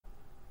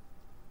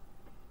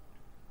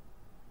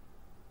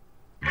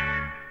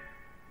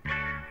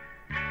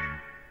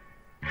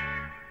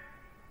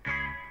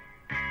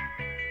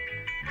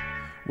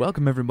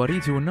Welcome,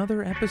 everybody, to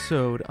another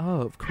episode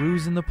of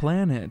Cruising the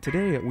Planet.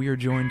 Today, we are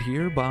joined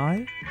here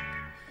by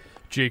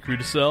Jake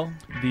Rudisell,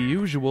 the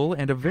usual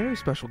and a very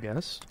special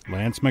guest,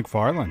 Lance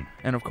McFarlane,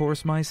 and of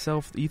course,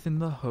 myself, Ethan,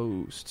 the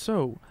host.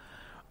 So,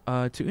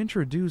 to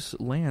introduce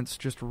Lance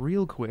just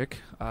real quick,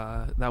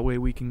 that way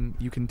you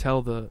can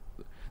tell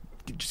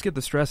just get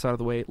the stress out of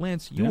the way.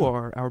 Lance, you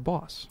are our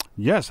boss.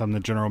 Yes, I'm the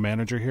general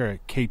manager here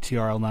at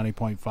KTRL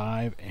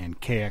 90.5 and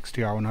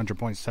KXTR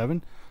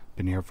 100.7.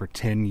 Been here for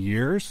 10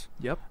 years.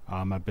 Yep.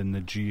 I've been the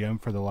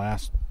GM for the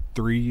last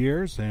 3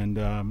 years, and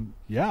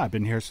I've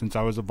been here since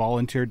I was a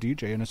volunteer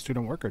DJ and a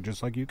student worker,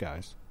 just like you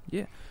guys.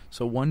 Yeah.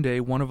 So one day,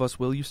 one of us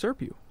will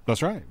usurp you.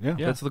 That's right. Yeah.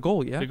 That's the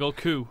goal. Yeah. big old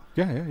coup.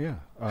 Yeah.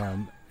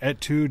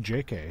 Et tu,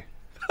 JK.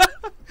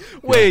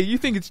 Wait, you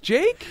think it's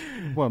Jake?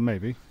 Well,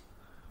 maybe.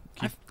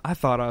 I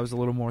thought I was a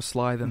little more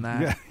sly than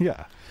that.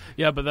 Yeah.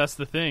 Yeah, but that's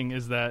the thing,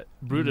 is that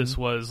Brutus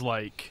was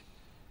like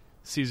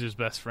Caesar's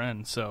best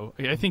friend. So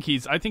I think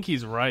he's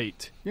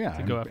right. Yeah.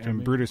 To go after and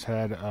me. Brutus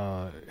had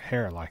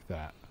hair like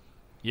that.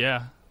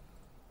 Yeah.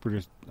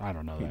 Brutus, I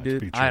don't know He that did. to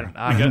be true. I don't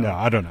know.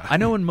 I don't know. I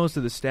know in most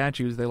of the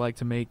statues they like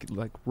to make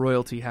like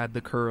royalty had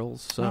the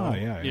curls. So Oh,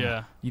 yeah.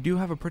 Yeah. you do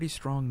have a pretty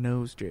strong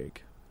nose,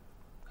 Jake.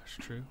 That's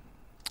true.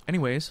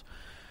 Anyways,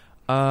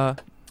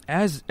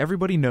 as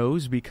everybody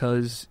knows,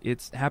 because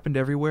it's happened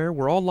everywhere,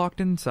 we're all locked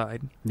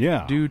inside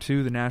Yeah. due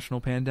to the national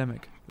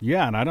pandemic.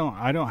 Yeah, and I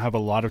don't have a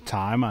lot of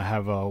time. I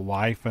have a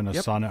wife and a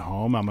Yep. son at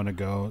home. I'm going to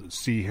go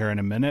see here in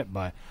a minute,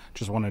 but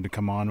just wanted to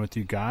come on with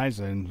you guys.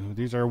 And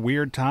these are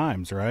weird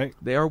times, right?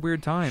 They are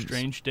weird times.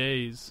 Strange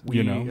days. We,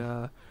 you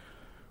know.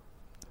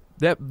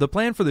 The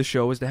plan for the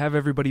show is to have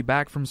everybody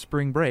back from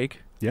spring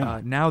break.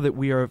 Yeah. Now that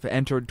we have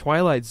entered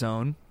Twilight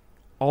Zone,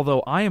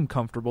 although I am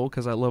comfortable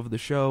because I love the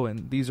show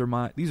and these are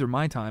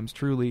my times.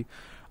 Truly,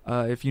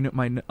 if you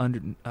might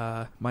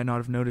not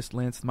have noticed,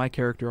 Lance, my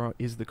character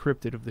is the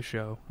cryptid of the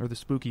show, or the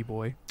spooky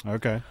boy.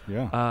 Okay.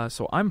 Yeah.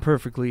 So I'm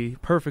perfectly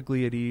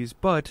at ease.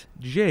 But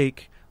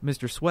Jake,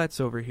 Mr. Sweats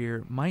over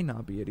here, might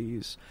not be at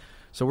ease.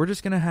 So we're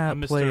just gonna I'm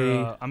play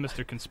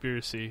Mr.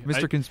 Conspiracy.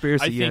 Mr.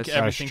 Conspiracy. I think yes.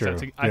 everything's out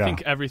true. I Yeah.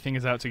 think everything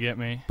is out to get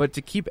me. But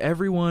to keep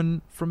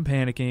everyone from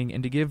panicking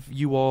and to give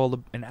you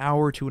all an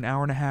hour to an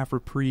hour and a half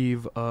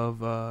reprieve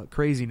of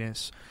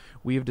craziness,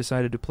 we have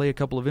decided to play a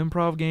couple of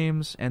improv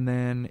games, and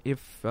then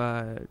if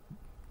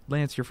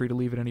Lance, you're free to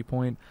leave at any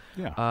point.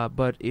 Yeah.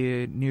 But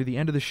near the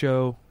end of the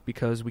show,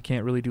 because we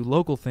can't really do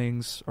local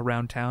things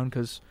around town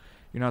because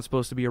you're not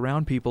supposed to be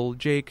around people,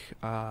 Jake,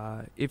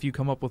 if you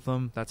come up with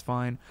them, that's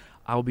fine.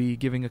 I'll be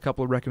giving a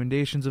couple of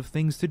recommendations of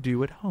things to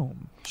do at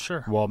home.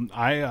 Sure. Well,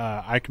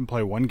 I can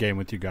play one game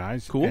with you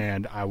guys. Cool.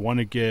 And I want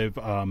to give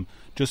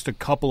just a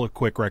couple of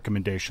quick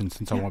recommendations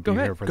since I won't be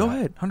here for Go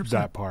ahead. 100%.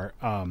 that part.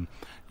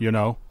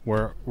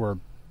 We're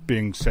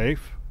being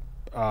safe.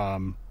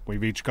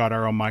 We've each got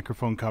our own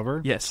microphone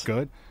cover. Yes.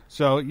 Good.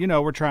 So,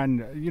 we're trying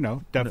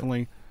to,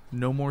 definitely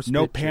No more spit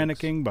no jokes.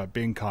 panicking, but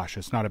being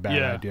cautious. Not a bad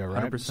Yeah, idea,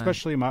 right? 100%.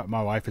 Especially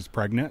my wife is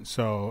pregnant,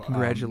 so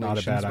Congratulations, not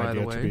a bad by the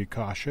idea way. to be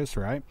cautious,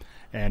 right?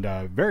 And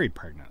very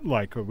pregnant.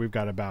 Like, we've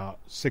got about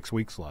 6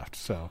 weeks left,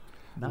 so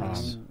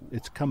Nice.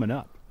 it's coming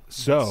up.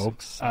 So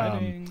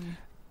Exciting.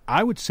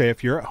 I would say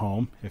if you're at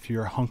home, if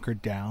you're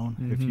hunkered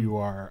down, if Mhm. you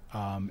are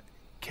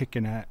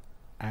kicking at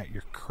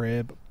your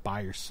crib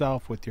by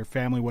yourself with your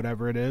family,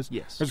 whatever it is,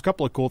 Yes. there's a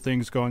couple of cool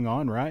things going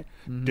on, right?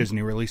 Mhm.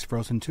 Disney released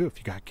Frozen 2 if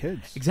you got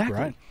kids. Exactly.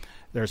 Right?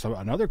 There's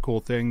another cool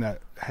thing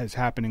that is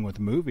happening with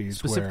movies.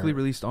 Specifically where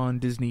released on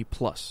Disney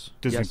Plus.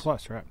 Disney Yes.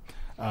 Plus, right?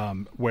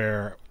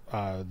 Where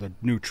the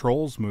new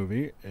Trolls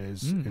movie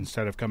is,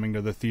 instead of coming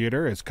to the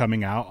theater, is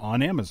coming out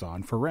on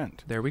Amazon for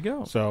rent. There we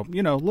go. So,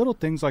 little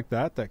things like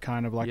that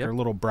kind of like Yep. are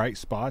little bright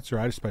spots,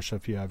 right? Especially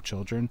if you have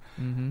children.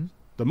 Mm-hmm.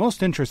 The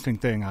most interesting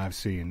thing I've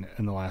seen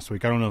in the last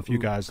week, I don't know if you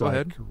guys go like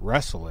ahead.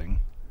 wrestling,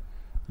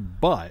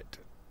 but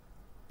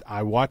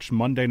I watched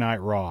Monday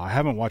Night Raw. I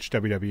haven't watched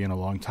WWE in a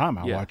long time.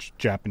 I Yeah. watch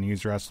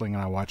Japanese wrestling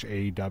and I watch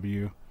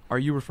AEW. Are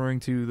you referring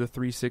to the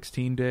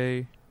 316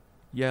 day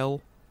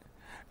yell?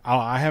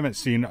 I haven't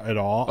seen it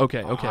all.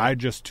 Okay. I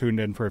just tuned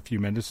in for a few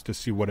minutes to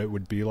see what it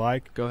would be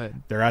like. Go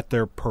ahead. They're at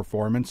their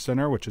performance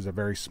center, which is a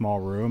very small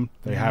room.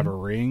 They have a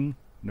ring,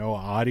 no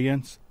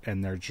audience,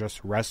 and they're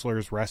just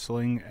wrestlers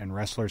wrestling and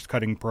wrestlers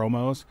cutting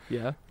promos.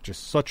 Yeah.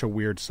 Just such a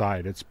weird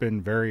sight. It's been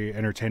very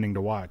entertaining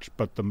to watch.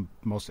 But the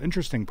most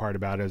interesting part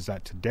about it is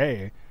that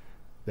today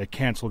they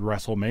canceled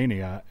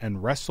WrestleMania, and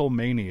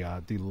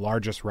WrestleMania, the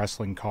largest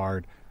wrestling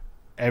card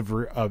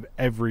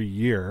every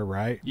year,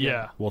 right?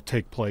 Yeah. Will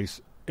take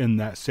place in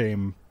that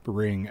same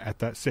ring at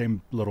that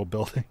same little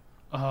building.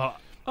 Oh.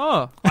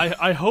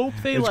 I hope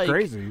they It's like.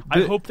 crazy.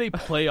 I hope they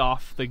play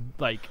off the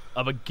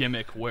of a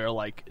gimmick where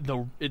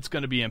it's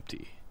going to be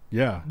empty.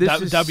 Yeah.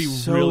 That'd be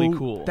really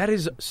cool. That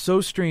is so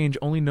strange.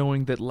 Only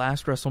knowing that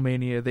last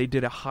WrestleMania they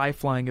did a high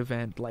flying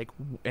event,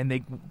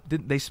 and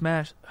they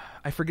smashed.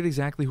 I forget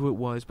exactly who it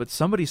was, but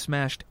somebody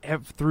smashed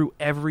through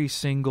every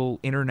single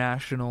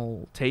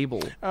international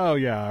table. Oh,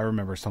 yeah, I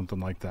remember something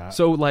like that.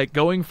 So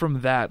going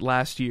from that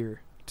last year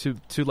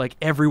to like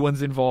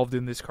everyone's involved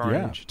in this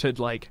carnage. To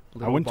like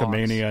I went bombs. to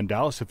Mania in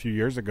Dallas a few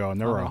years ago,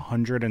 and there were Uh-huh.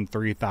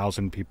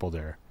 103,000 people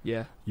there.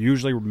 Yeah.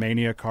 Usually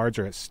Mania cards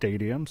are at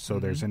stadiums, so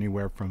Mm-hmm. there's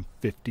anywhere from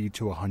 50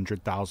 to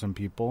 100,000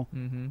 people,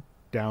 Mm-hmm.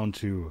 down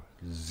to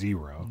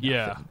 0.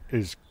 Yeah.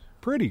 Is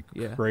pretty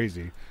Yeah.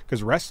 crazy,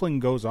 because wrestling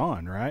goes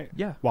on, right?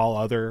 Yeah. While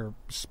other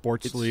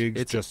sports It's- leagues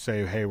it's- just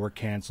say, hey, we're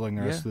canceling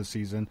the rest of the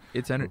season.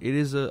 It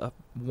is a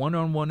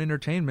one-on-one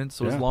entertainment.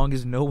 So Yeah. as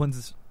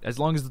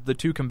long as the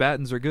two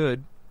combatants are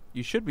good,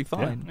 you should be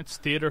fine. It's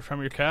theater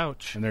from your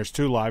couch. And there's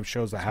 2 live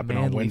shows that happen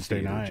on Manly Wednesday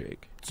theater, night.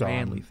 Jake. So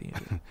Manly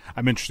theater.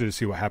 I'm interested to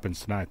see what happens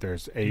tonight.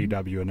 There's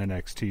AEW and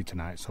NXT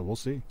tonight, so we'll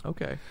see.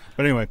 Okay.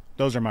 But anyway,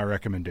 those are my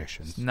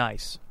recommendations.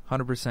 Nice.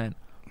 100%.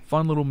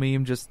 Fun little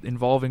meme just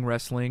involving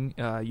wrestling.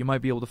 You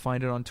might be able to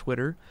find it on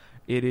Twitter.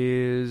 It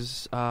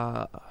is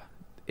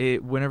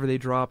whenever they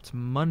dropped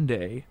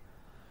Monday,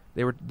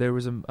 there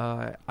was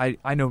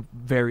I know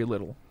very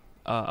little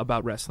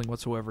about wrestling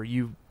whatsoever.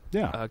 You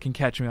Yeah. can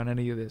catch me on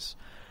any of this.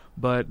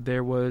 But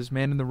there was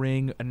Man in the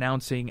Ring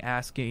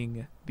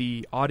asking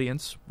the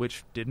audience,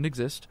 which didn't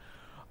exist,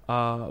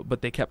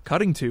 but they kept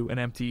cutting to an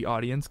empty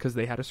audience because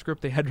they had a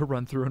script they had to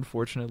run through,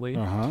 unfortunately.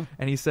 Uh-huh.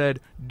 And he said,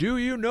 "Do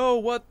you know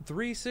what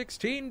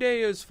 316 Day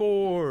is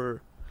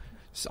for?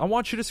 I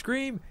want you to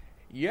scream,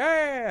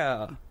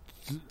 yeah!"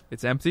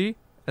 It's empty.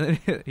 And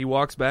then he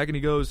walks back and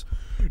he goes,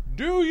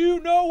 "Do you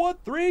know what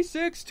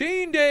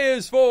 316 Day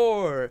is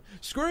for?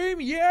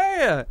 Scream,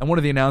 yeah!" And one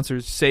of the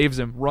announcers saves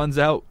him, runs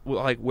out,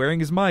 like, wearing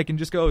his mic, and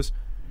just goes,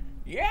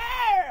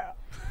 "Yeah!"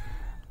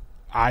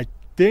 I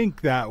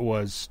think that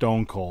was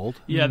Stone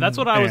Cold. Yeah, that's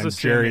what I was and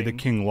assuming. Jerry the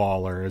King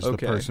Lawler is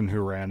Okay. the person who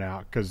ran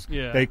out, because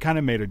Yeah. they kind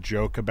of made a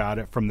joke about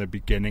it from the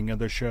beginning of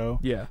the show.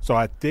 Yeah. So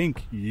I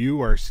think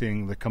you are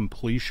seeing the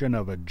completion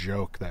of a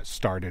joke that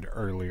started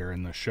earlier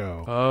in the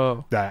show.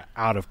 Oh. That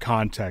out of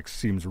context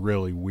seems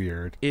really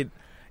weird.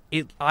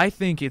 I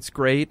think it's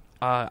great.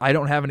 I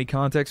don't have any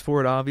context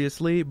for it,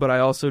 obviously, but I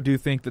also do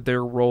think that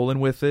they're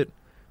rolling with it.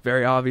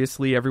 Very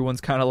obviously,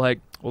 everyone's kind of like,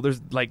 well, there's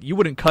like, you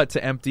wouldn't cut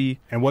to empty.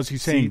 And was he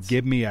saying, Seats.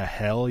 "Give me a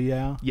hell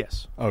yeah"?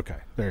 Yes. Okay,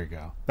 there you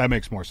go. That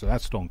makes more sense.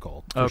 That's Stone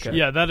Cold. For Okay. sure.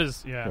 Yeah, that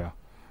is. Yeah.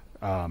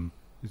 Yeah.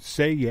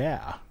 Say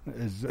yeah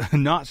is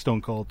not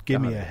Stone Cold.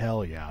 Give me Got a it.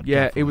 hell yeah. Yeah, it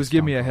Definitely was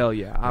 "Give Me Stone a Cold. Hell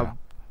Yeah." Yeah.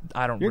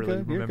 I don't You're really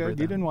good. You're remember good.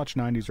 that. You didn't watch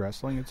 90s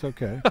wrestling. It's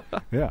okay.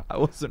 Yeah. I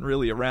wasn't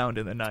really around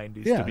in the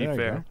 90s, Yeah, to be there you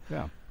fair.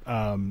 go.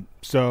 Yeah.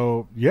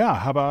 So, yeah,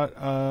 how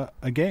about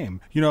a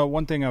game? You know,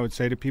 one thing I would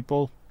say to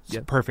people, it's a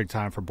Yep. perfect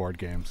time for board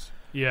games.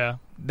 Yeah.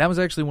 That was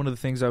actually one of the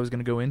things I was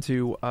going to go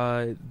into.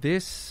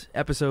 This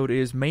episode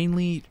is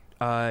mainly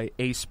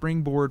a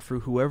springboard for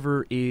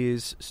whoever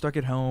is stuck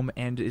at home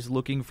and is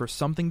looking for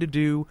something to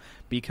do,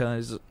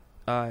 because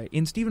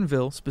in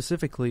Stephenville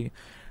specifically,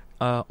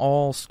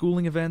 all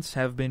schooling events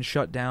have been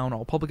shut down,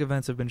 all public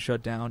events have been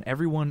shut down.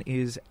 Everyone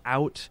is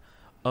out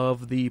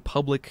of the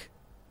public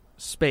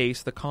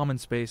space, the common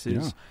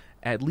spaces,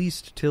 at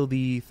least till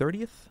the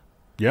 30th,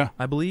 Yeah.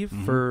 I believe,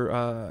 Mhm.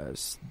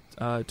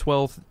 for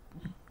 12th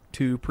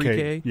to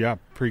pre-K. Yeah,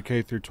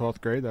 pre-K through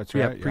 12th grade, that's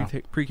Yeah,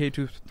 right. pre-K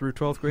through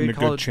 12th And grade. a good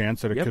college.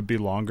 chance that it Yep. could be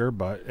longer,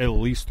 but at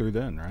least through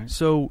then, right?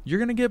 So you're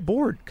going to get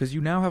bored because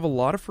you now have a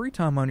lot of free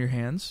time on your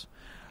hands.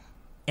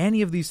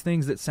 Any of these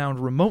things that sound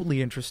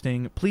remotely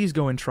interesting, please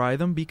go and try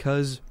them,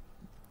 because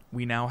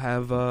we now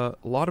have a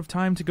lot of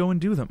time to go and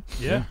do them.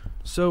 Yeah.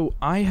 So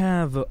I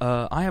have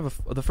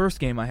the first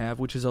game I have,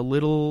 which is a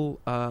little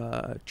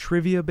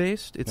trivia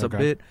based. It's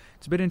Okay.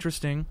 a bit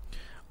interesting.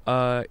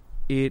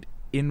 It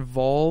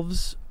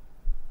involves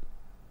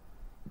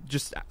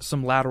just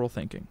some lateral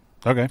thinking.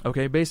 Okay.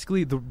 Okay,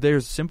 basically,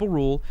 there's a simple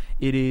rule.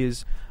 It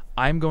is,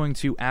 I'm going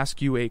to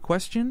ask you a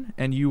question,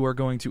 and you are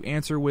going to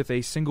answer with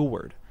a single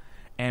word.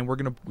 And we're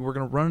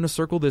gonna run in a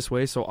circle this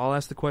way. So I'll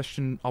ask the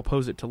question, I'll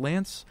pose it to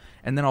Lance,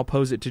 and then I'll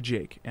pose it to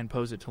Jake, and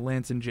pose it to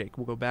Lance and Jake.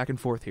 We'll go back and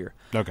forth here.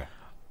 Okay.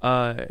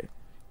 All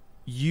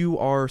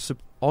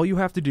you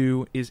have to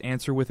do is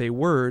answer with a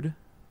word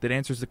that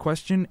answers the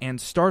question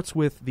and starts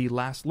with the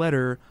last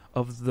letter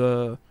of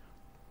the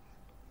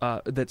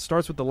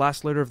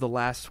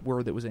last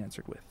word that was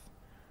answered with.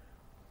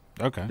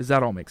 Okay. Does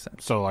that all make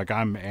sense? So, like,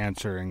 I'm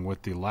answering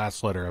with the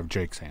last letter of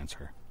Jake's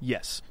answer.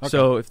 Yes. Okay.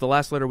 So if the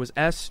last letter was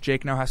S,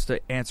 Jake now has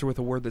to answer with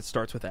a word that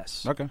starts with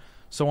S. Okay.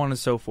 So on and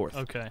so forth.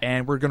 Okay.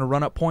 And we're going to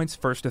run up points,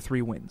 first to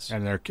 3 wins.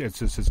 And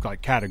it's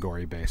like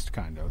category-based,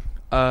 kind of.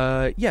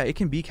 Yeah, it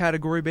can be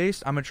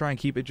category-based. I'm going to try and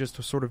keep it just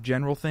to sort of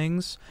general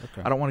things.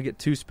 Okay. I don't want to get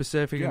too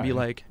specific and be Yeah.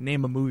 like,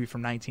 name a movie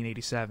from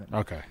 1987.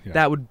 Okay. Yeah.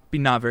 That would be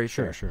not very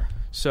fair. Sure.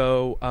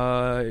 So,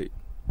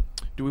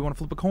 do we want to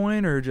flip a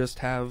coin or just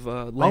have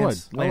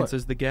Lance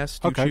as the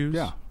guest? You Okay. choose?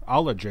 Yeah.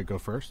 I'll let Jake go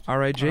first. All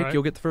right, Jake, All right.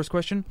 you'll get the first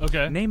question.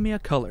 Okay. Name me a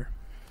color.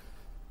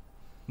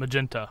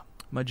 Magenta.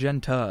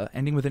 Magenta,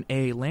 ending with an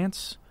A.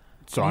 Lance,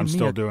 So Name I'm me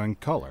still a- doing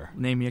color.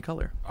 name me a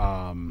color.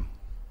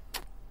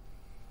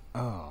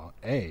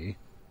 A.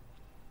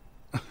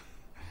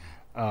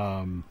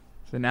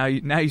 So now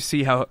you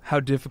see how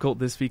difficult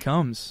this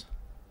becomes.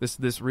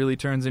 This really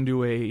turns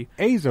into a.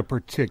 A's a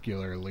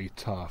particularly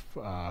tough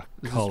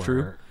This color. is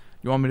true.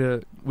 You want me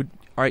to? All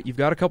right, you've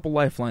got a couple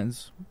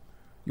lifelines.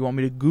 You want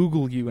me to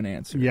Google you an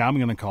answer? Yeah, I'm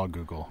going to call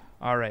Google.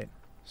 All right.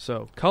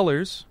 So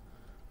colors,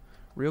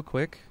 real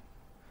quick.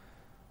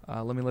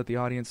 Let me let the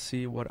audience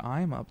see what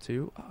I'm up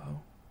to.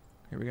 Uh-oh.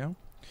 Here we go.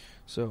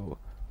 So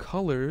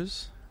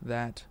colors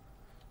that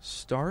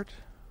start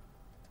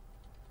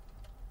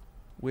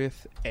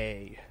with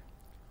A.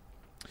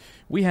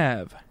 We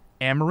have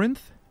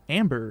amaranth,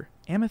 amber,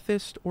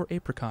 amethyst, or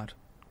apricot.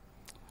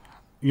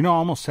 You know, I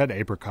almost said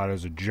apricot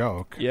as a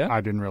joke. Yeah?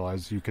 I didn't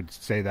realize you could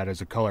say that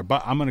as a color,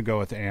 but I'm going to go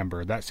with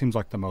amber. That seems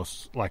like the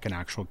most like an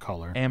actual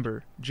color.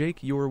 Amber. Jake,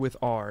 you're with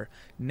R.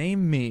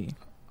 Name me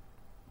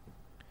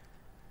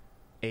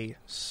a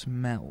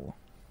smell.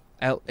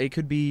 It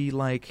could be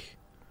like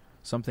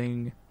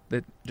something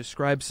that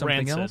describes something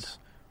Rancid. else.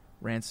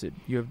 Rancid.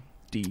 You have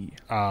D.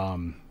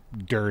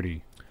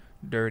 Dirty.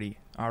 Dirty.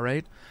 All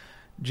right.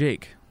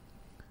 Jake,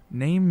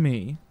 name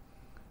me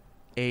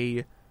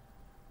a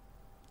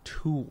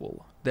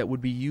tool that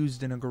would be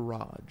used in a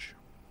garage.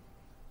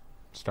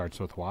 Starts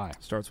with Y.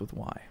 Starts with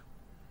Y.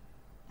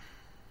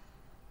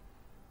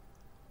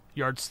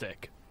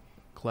 Yardstick.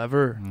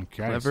 Clever.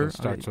 Okay, Clever. so it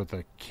starts All with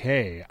a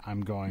K.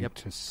 I'm going Yep.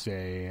 to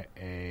say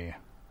a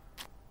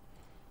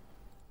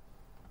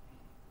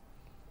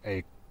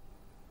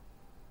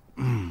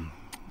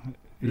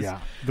yeah,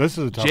 this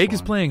is a tough Jake one.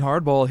 is playing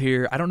hardball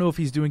here. I don't know if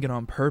he's doing it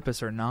on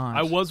purpose or not.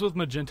 I was with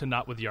magenta,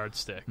 not with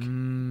yardstick.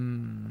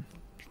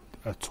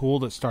 A tool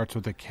that starts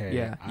with a K.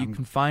 Yeah, you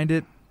can find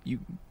it. You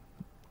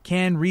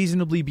can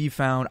reasonably be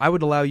found. I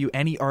would allow you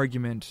any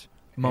argument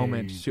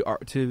moment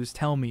to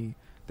tell me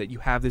that you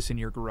have this in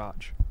your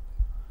garage.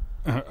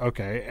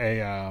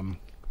 Okay,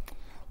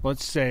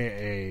 let's say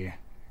a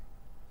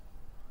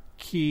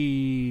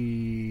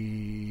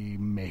key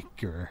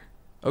maker.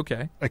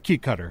 Okay. A key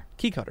cutter.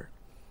 Key cutter.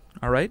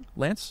 All right,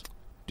 Lance,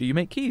 do you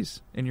make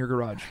keys in your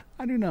garage?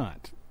 I do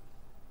not.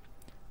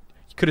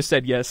 You could have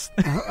said yes.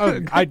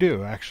 I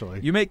do, actually.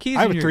 You make keys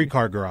I have in a your...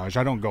 3-car garage.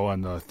 I don't go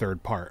on the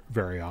third part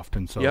very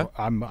often, so Yeah.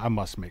 I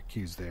must make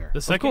keys there.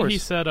 The second he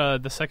course. said,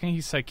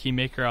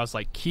 keymaker, I was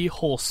like,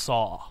 keyhole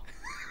saw.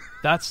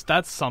 That's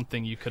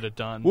something you could have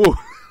done. Whoa.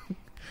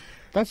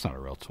 That's not a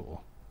real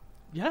tool.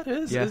 Yeah, it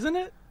is, Yeah. isn't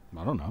it?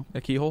 I don't know. A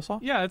keyhole saw?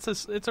 Yeah, it's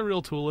a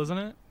real tool, isn't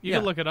it? You Yeah.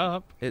 can look it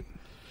up.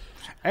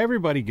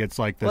 Everybody gets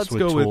like this Let's with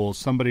go with- tools.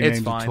 Somebody it's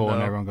names fine, a tool, and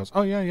though. everyone goes,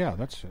 "Oh yeah,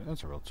 that's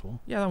a real tool."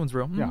 Yeah, that one's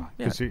real. Yeah,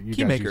 because you guys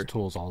Keymaker. use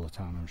tools all the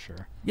time, I'm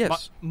sure.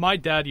 Yes. My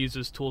dad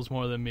uses tools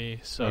more than me,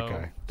 so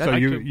Okay, That- so I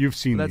you've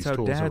seen that's these how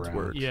tools dads around.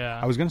 work. yeah.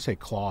 I was going to say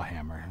claw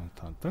hammer. I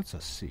thought that's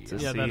a C. It's a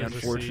Yeah, C, that is a C.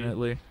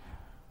 unfortunately.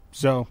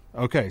 So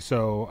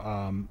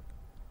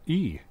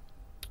E,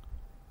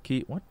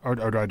 Key, what? or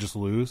do I just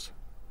lose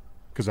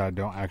because I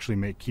don't actually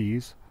make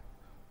keys?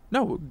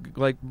 No,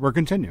 like, We're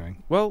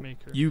continuing. well,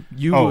 Maker. you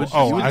Oh, would...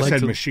 I you would like said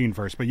to- machine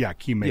first, but yeah,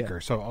 key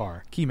maker. So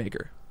R.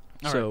 Keymaker.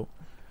 All So,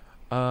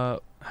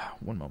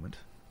 one moment.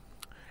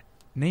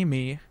 Name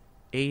me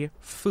a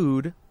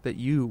food that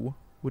you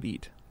would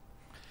eat.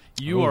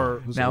 You are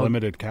It was now- a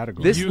limited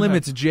category. This You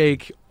limits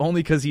Jake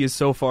only because he is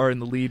so far in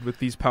the lead with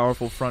these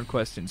powerful front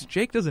questions.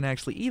 Jake doesn't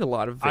actually eat a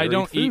lot of varied I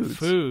don't eat foods.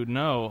 food,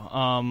 no.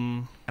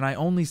 And I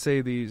only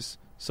say these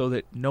so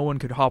that no one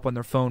could hop on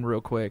their phone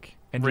real quick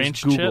and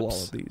Ranch just Google chips?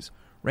 all of these.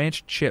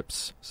 Ranch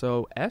chips.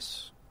 So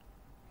S,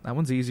 that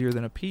one's easier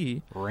than a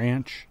P.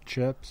 ranch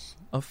chips.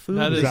 A food.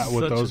 That Is is that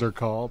what such those a- are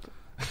called?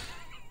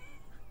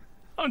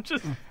 I'm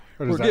just Or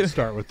We're does that getting-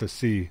 start with the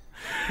C?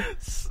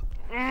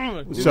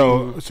 Mm.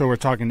 So we're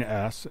talking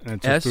S, and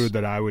it's S, a food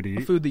that I would a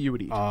eat. food that you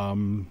would eat.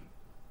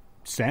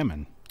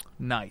 Salmon.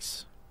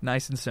 Nice.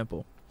 Nice and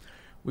simple.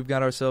 We've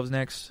got ourselves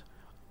next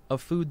a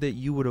food that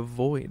you would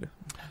avoid.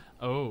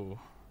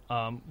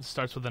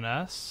 Starts with an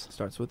S.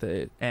 Starts with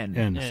a N.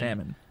 N.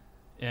 Salmon.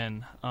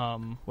 And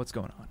What's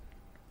going on?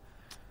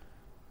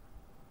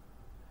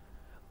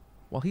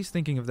 While he's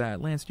thinking of that,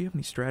 Lance, do you have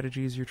any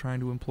strategies you're trying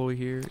to employ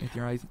here with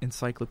your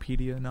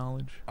encyclopedia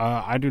knowledge?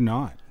 I do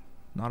not.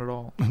 Not at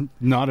all.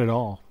 Not at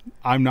all.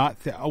 I'm not.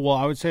 Well,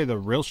 I would say the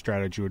real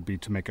strategy would be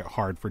to make it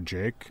hard for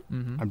Jake.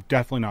 Mm-hmm. I'm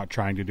definitely not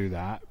trying to do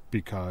that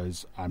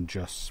because I'm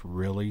just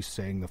really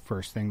saying the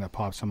first thing that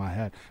pops in my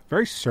head.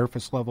 Very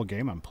surface level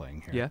game I'm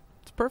playing here. Yeah,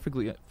 it's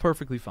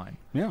perfectly fine.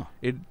 Yeah.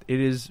 It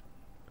is,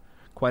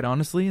 quite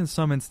honestly, in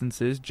some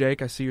instances,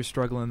 Jake, I see you're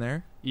struggling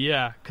there.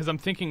 yeah, because I'm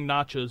thinking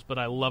nachos, but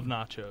I love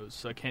nachos,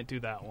 so I can't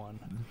do that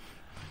one.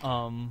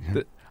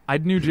 I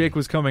knew Jake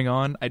was coming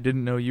on. I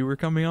didn't know you were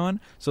coming on.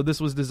 So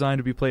this was designed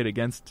to be played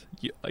against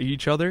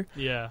each other.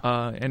 Yeah.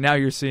 And now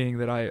you're seeing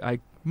that I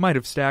might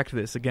have stacked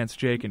this against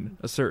Jake in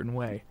a certain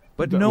way.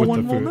 But With no the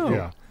one will food, know.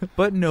 yeah.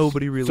 But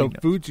nobody really So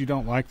knows. foods you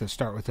don't like that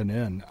start with an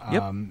N.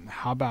 Yep.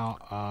 How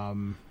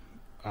about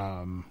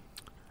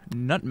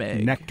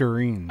Nutmeg.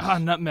 nectarines?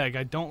 Nutmeg.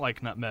 I don't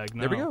like nutmeg.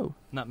 No. There we go.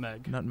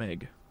 Nutmeg.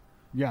 Nutmeg.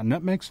 Yeah,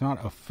 nutmeg's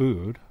not a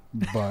food,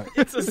 but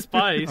It's a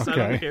spice. I Okay.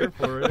 don't care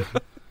for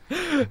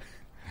it.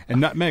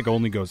 and nutmeg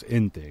only goes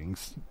in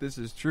things, This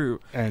is true.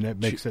 and it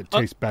makes it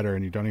taste better,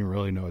 and you don't even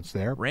really know it's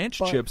there. Ranch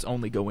But- chips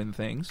only go in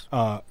things.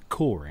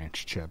 Cool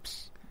Ranch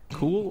chips.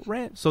 Cool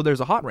ranch. So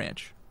there's a hot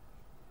ranch.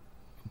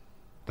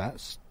 That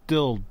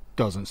still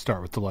doesn't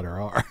start with the letter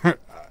R.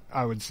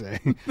 I would say.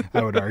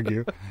 I would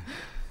argue.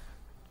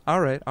 All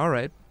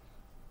right.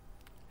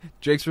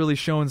 Jake's really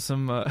showing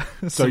some.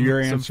 So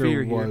your some answer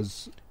fear here.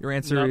 was Your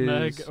answer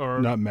Nutmeg is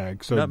or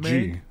nutmeg. So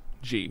Nutmeg?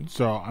 G. G.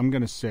 So I'm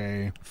going to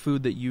say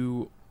Food that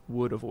you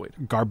would avoid.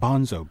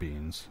 garbanzo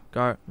beans.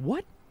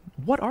 What?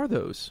 What are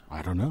those?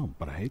 I don't know,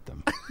 but I hate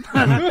them.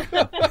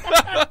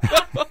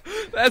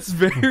 That's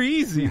very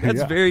easy. That's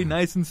Yeah. very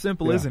nice and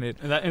simple, Yeah. isn't it?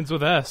 and that ends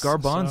with S.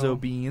 Garbanzo so-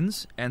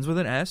 beans ends with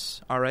an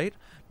S. All right.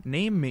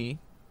 Name me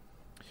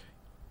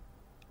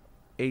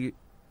a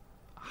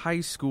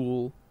high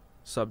school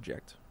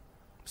subject.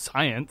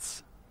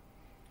 Science.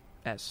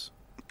 S.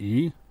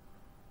 E?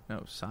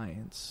 No,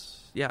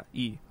 science. Yeah,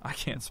 E. I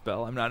can't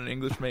spell. I'm not an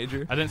English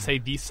major. I didn't say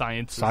the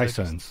science.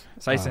 Science.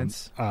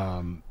 Science.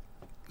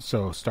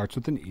 So starts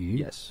with an E.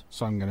 Yes.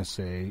 So I'm going to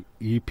say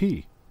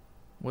EP.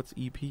 What's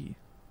EP?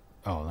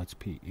 Oh, that's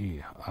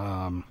PE.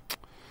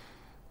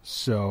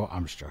 So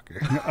I'm struck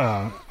here.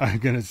 I'm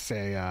going to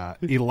say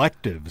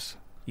electives.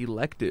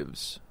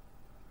 Electives.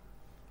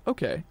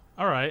 Okay.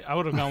 All right, I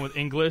would have gone with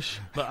English,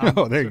 but I'm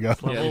Oh, there you this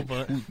go. level, Yeah.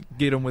 but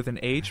Get them with an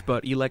H,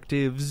 but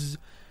electives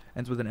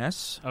ends with an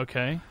S.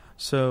 okay.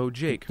 So,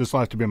 Jake, This will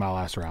have to be my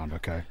last round,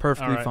 okay?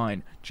 perfectly All right.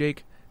 fine.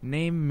 Jake,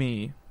 name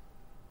me.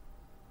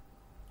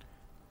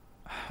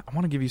 I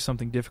want to give you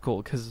something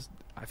difficult because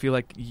I feel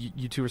like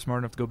you two are smart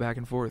enough to go back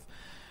and forth.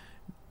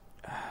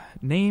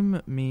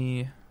 Name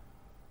me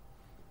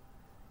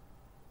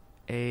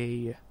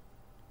a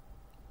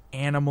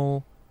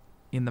animal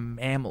in the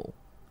mammal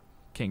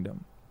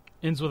kingdom.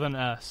 Ends with an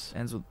S.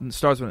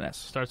 Starts with an S.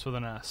 Starts with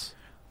an S.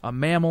 A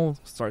mammal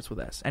starts with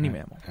S. Any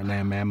mammal. An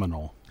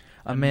ammaminal.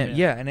 A man-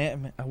 yeah,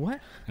 a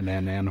what? An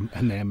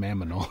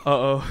ammaminal.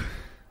 Uh-oh.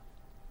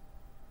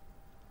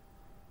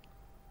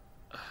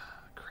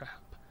 Crap.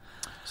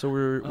 So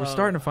we're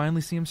starting to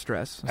finally see him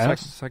stress.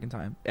 S? Second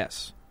time.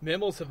 S.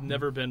 Mammals have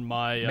never been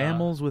my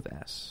Mammals with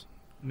S.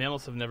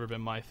 Mammals have never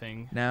been my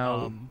thing.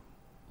 Now,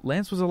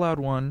 Lance was allowed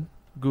one.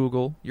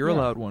 Google. You're Yeah.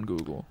 allowed one.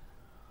 Google.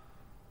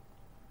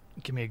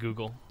 Give me a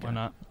Google. Why Okay.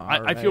 not? All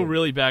I feel right.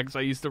 really bad because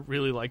I used to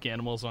really like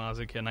animals when I was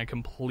a kid, and I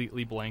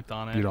completely blanked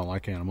on it. You don't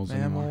like animals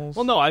anymore? Mammals.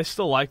 Well, no, I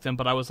still like them,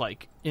 but I was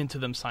like into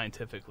them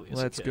scientifically.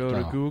 As Let's a kid. go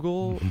to Oh.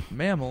 Google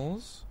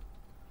mammals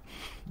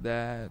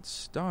that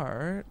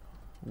start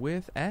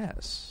with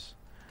S.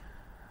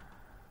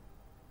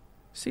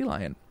 Sea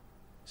lion.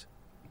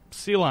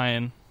 Sea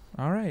lion.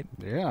 All right.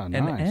 Yeah, An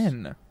nice.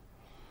 N.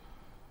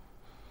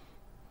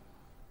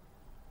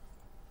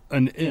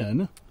 An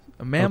N.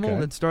 A mammal Okay.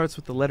 that starts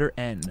with the letter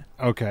N.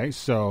 Okay,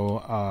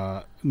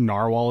 so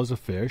narwhal is a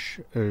fish.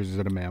 Or is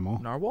it a mammal?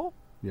 Narwhal?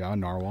 Yeah, a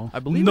narwhal. I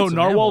believe No, it's a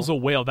narwhal's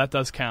mammal. a whale. That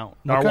does count.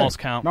 Narwhals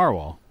Okay. count.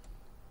 Narwhal.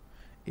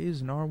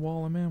 Is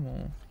narwhal a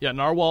mammal? Yeah,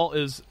 narwhal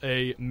is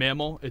a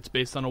mammal. It's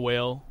based on a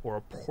whale or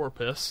a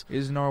porpoise.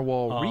 Is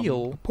narwhal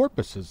real?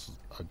 Porpoise is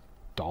a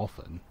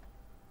dolphin.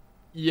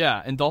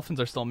 Yeah, and dolphins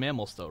are still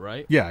mammals, though,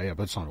 right? Yeah,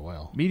 but it's not a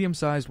whale.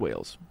 Medium-sized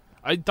whales.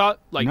 I thought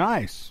like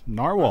Nice.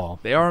 Narwhal.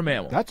 They are a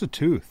mammal. That's a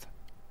tooth.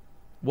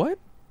 What?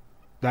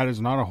 That is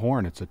not a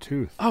horn, it's a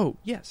tooth. Oh,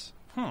 yes.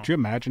 Could you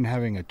imagine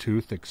having a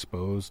tooth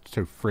exposed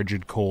to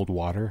frigid cold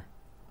water?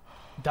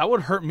 that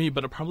would hurt me,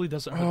 but it probably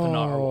doesn't hurt the Oh,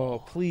 narwhal.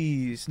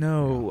 please.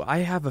 No. I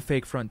have a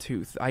fake front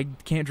tooth. I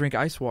can't drink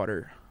ice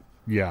water.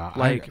 Yeah,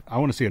 Like- I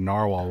want to see a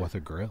narwhal with a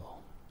grill.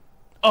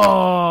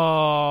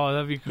 Oh,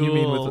 that'd be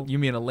cool. You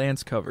mean a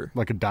lance cover.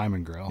 Like a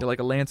diamond grill. Yeah,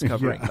 like a lance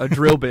covering. Yeah. A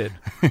drill bit.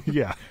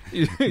 Yeah.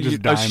 a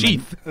diamond,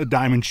 sheath. A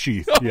diamond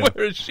sheath. Yeah.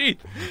 Or a sheath.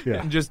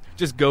 Yeah. And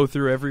just go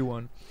through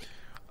everyone.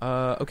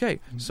 Okay,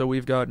 so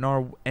we've got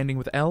ending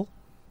with L.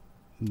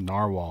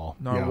 Narwhal.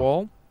 Yeah.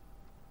 Narwhal.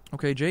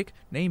 Okay, Jake,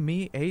 name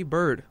me a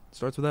bird.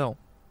 Starts with L.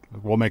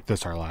 We'll make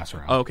this our last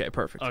round. Okay,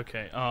 perfect.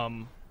 Okay.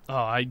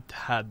 I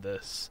had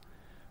this,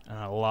 and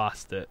I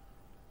lost it.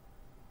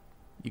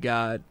 You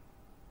got...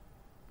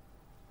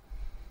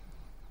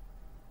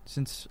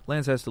 Since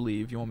Lance has to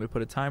leave, you want me to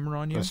put a timer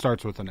on you? It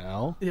starts with an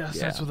L. Yeah, it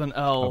starts Yeah. with an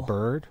L. A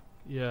bird.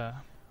 Yeah.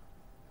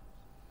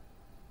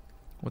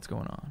 What's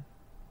going on?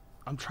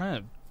 I'm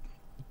trying to...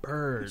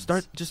 Birds.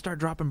 Just start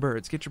dropping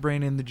birds. Get your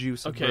brain in the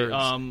juice of Okay,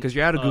 birds. Because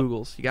you're out of uh,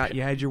 Googles.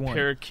 You had your one.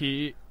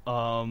 Parakeet,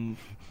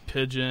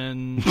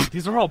 pigeon.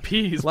 These are all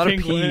P's. A lot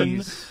Penguin. of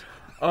P's.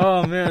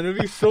 Oh, man, it'd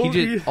be so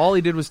easy. All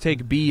he did was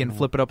take B and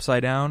flip it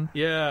upside down,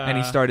 Yeah. and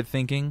he started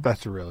thinking.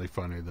 That's really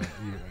funny. That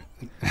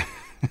you,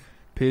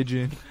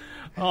 Pigeon,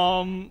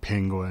 penguin.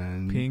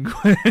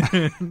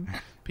 penguin,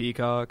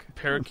 peacock,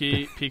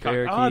 Parakeet, peacock.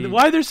 Parakeet. Oh,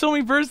 why are there so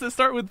many birds that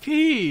start with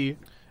P?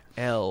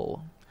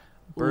 L.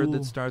 Bird Ooh.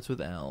 that starts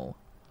with L.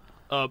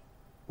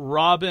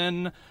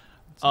 Robin,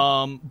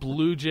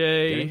 blue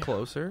jay, Getting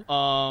closer.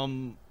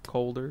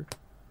 Colder.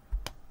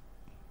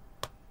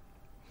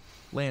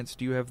 Lance,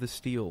 do you have the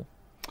steel?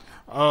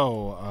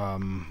 Oh,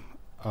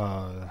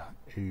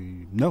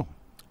 no.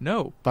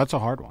 No. That's a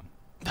hard one.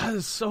 that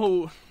is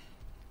so.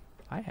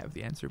 I have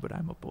the answer, but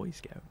I'm a Boy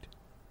Scout.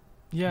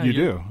 Yeah, You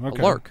you're- do. Okay.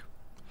 A lark.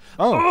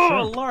 Oh, Oh, sure.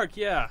 a lark.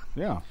 Yeah.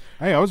 Yeah.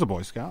 Hey, I was a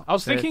Boy Scout. I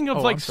was thinking of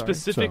I'm sorry.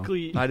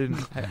 specifically. I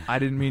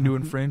didn't mean to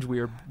infringe. We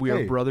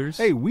are brothers.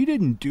 Hey, we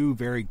didn't do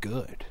very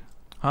good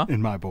Huh?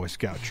 in my Boy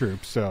Scout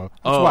troop, so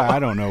that's why I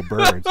don't know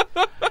birds.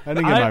 I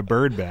didn't get my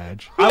bird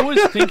badge. I was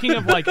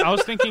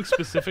thinking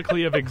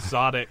specifically of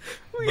exotic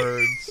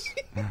birds.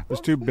 I was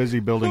too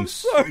busy building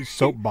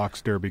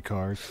soapbox derby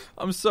cars.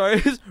 I'm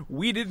sorry.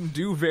 We didn't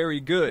do very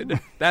good.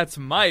 That's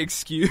my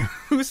excuse.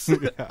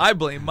 I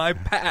blame my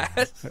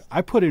past.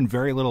 I put in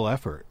very little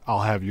effort,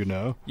 I'll have you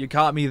know. You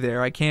caught me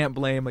there. I can't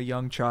blame a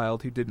young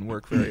child who didn't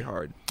work very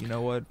hard. You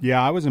know what? Yeah,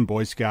 I was in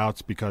Boy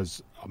Scouts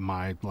because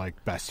my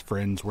best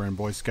friends were in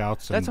Boy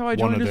Scouts. And That's how I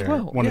joined as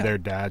well. One of their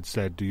dads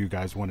said, "Do you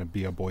guys want to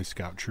be a Boy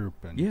Scout troop?"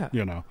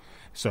 And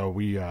so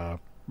we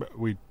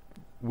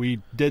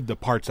did the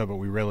parts of it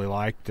we really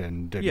liked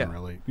and didn't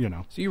really.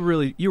 So you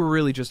were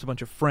really just a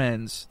bunch of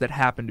friends that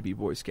happened to be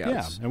Boy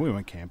Scouts. Yeah, and we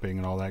went camping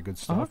and all that good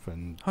stuff.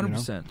 And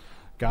 100%.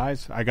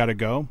 Guys, I got to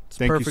go.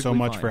 Thank you so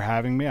much for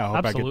having me. I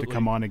hope I get to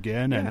come on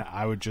again. Yeah. And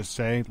I would just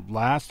say,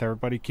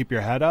 everybody keep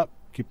your head up,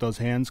 keep those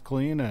hands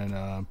clean, and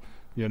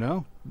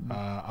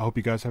I hope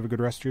you guys have a good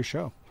rest of your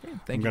show. Yeah,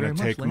 I'm going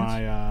to take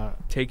my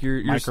take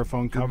your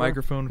microphone cover.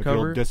 Microphone if cover.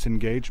 You'll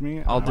disengage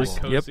me. I'll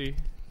just Yep.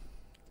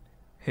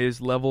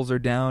 His levels are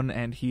down,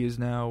 and he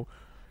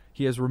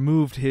has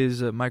removed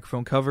his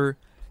microphone cover.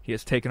 He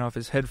has taken off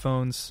his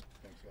headphones.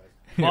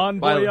 Bon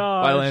Bye, voyage.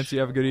 bye, Lance. You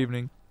have a good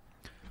evening.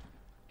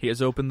 He has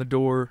opened the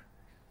door.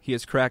 He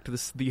has cracked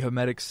the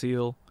hermetic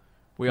seal.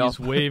 He's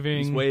waving.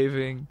 He's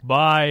waving.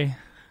 Bye.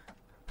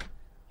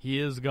 He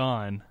is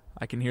gone.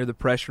 I can hear the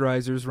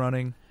pressurizers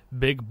running.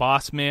 Big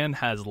Boss Man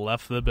has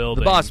left the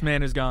building. The boss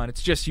man is gone.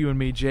 It's just you and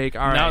me, Jake.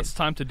 All right. Now it's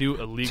time to do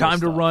illegal Time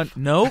stuff. to run.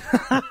 No.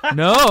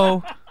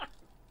 No.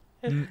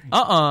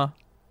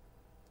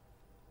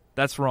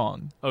 That's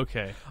wrong.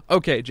 Okay,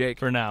 Okay, Jake.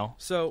 for now.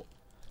 So,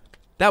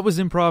 that was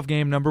improv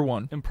game number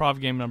 1. Improv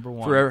game number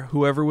 1. For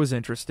whoever was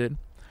interested.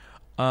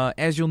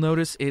 As you'll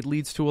notice, it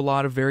leads to a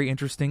lot of very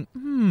interesting,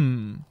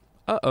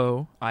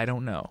 I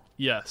don't know.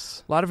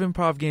 Yes. A lot of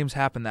improv games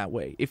happen that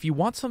way. If you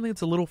want something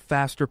that's a little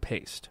faster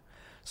paced,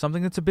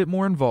 something that's a bit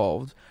more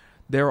involved,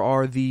 there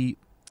are the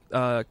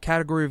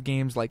category of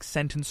games like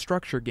sentence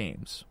structure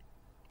games.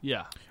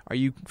 Yeah. Are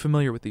you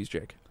familiar with these,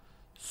 Jake?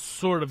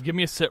 Sort of. Give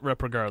me a sit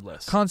rep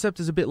regardless.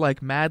 Concept is a bit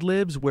like Mad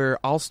Libs, where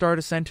I'll start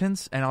a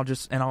sentence and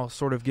I'll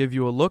sort of give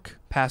you a look,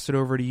 pass it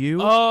over to you.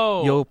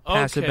 Oh, You'll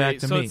pass it back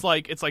to so me. So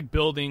it's like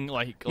building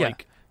like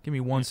Give me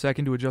 1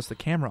 second to adjust the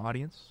camera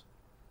audience.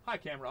 Hi,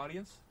 camera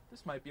audience.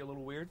 This might be a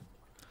little weird.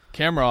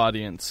 camera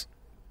audience.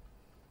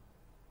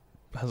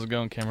 How's it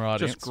going, camera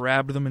audience? Just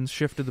grabbed them and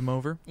shifted them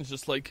over. It's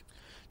just like,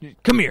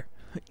 Come here.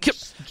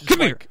 Come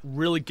here. like,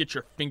 really get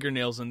your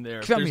fingernails in there.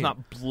 If Come there's here.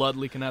 not blood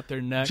leaking out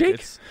their neck. Jake?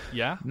 It's,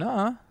 yeah?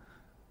 Nah.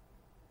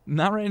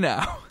 Not right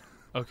now.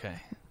 Okay.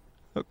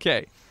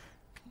 Okay.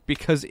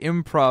 Because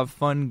improv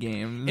fun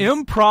games.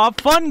 Improv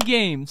fun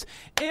games.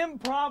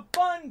 Improv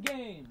fun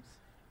games.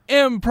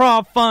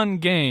 Improv fun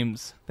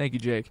games. Thank you,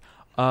 Jake.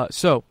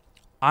 So,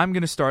 I'm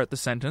going to start the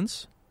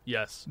sentence.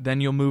 Yes. Then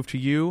you'll move to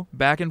you,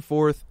 back and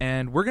forth,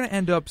 and we're going to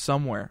end up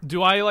somewhere.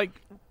 Do I, like,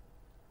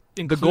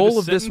 The include goal a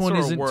of this sentence one or a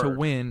isn't to word?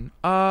 win.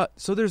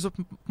 So there's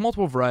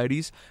multiple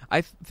varieties.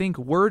 I think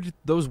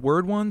those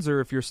word ones, or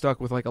if you're stuck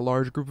with like a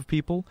large group of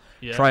people,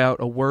 Yeah. try out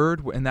a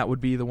word, and that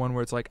would be the one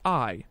where it's like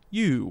I,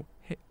 you,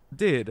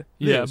 did.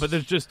 Yeah, this. but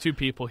there's just two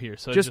people here.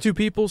 So just 2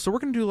 people. So we're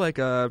gonna do like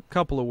a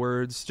couple of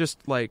words,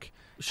 just like.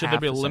 Should half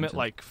there be a the limit, sentence.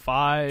 like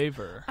 5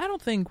 or? I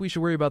don't think we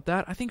should worry about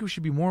that. I think we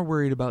should be more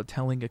worried about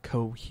telling a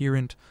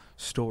coherent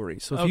story.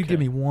 So if you give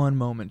Okay. me one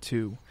moment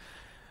to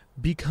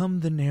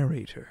become the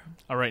narrator.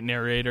 All right,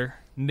 narrator,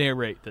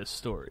 narrate this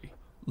story.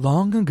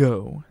 Long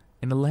ago,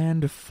 in a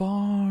land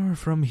far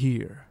from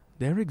here,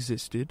 there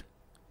existed.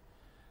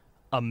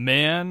 A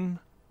man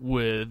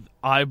with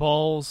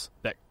eyeballs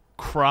that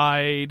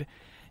cried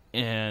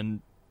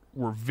and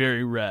were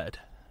very red.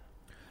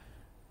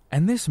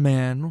 And this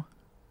man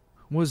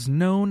was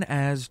known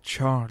as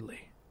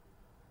Charlie.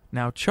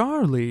 Now,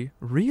 Charlie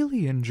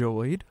really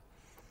enjoyed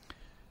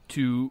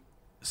To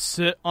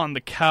sit on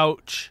the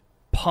couch,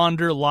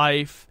 ponder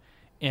life,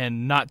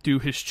 and not do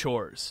his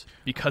chores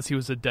because he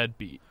was a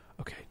deadbeat.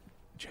 Okay,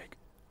 Jake,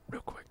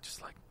 real quick,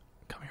 just like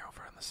come here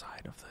over on the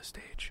side of the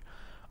stage.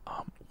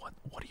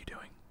 What are you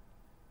doing?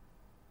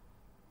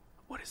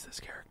 What is this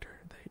character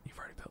that you've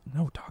already built?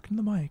 No, talking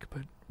to the mic,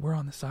 but we're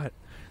on the side.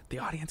 The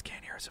audience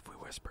can't hear us if we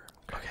whisper.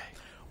 Okay.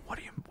 What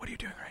are you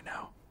doing right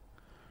now?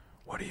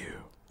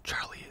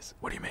 Charlie is.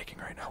 What are you making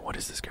right now? What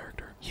is this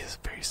character? He is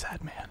a very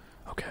sad man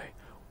Okay.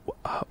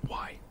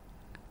 Why?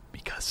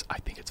 because I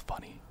think it's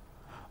funny.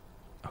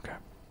 Okay.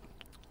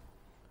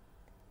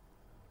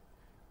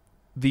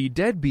 The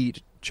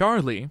deadbeat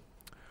Charlie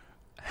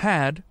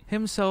had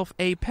himself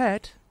a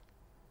pet.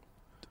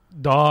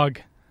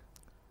 Dog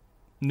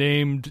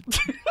named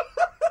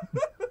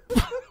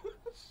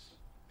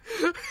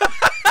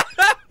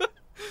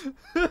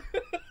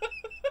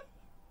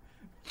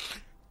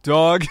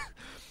Dog.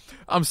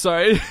 I'm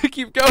sorry.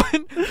 Keep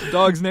going.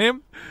 Dog's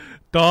name?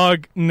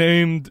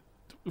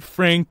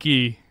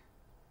 Frankie.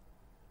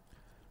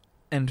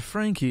 and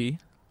Frankie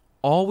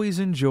always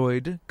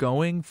enjoyed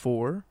going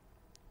for.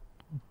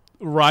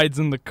 Rides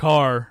in the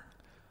car.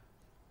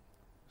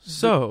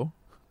 So,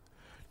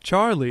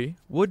 Charlie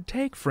would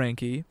take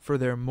Frankie for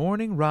their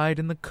morning ride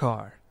in the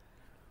car.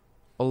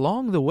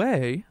 Along the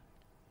way,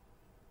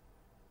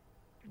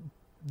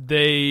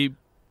 They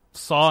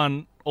saw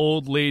an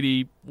old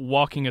lady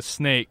walking a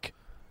snake.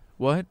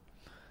 what?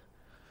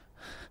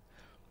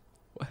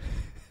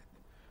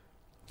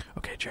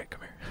 Okay, Jake,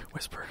 come here.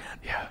 Whisper again.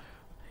 Yeah.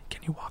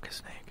 Can you walk a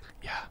snake?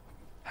 Yeah.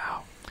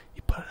 How?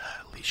 You put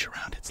a leash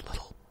around its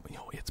little,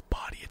 its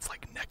body. It's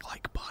like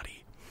neck-like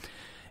body,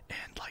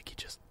 and like you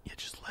just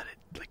let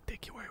it like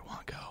take you where you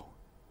want to go.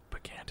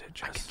 But can't it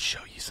I can just...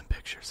 show you some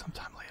pictures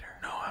sometime later.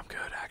 No, I'm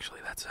good, actually.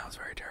 That sounds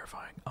very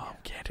terrifying.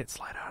 Can't it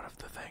slide out of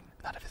the thing?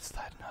 Not if it's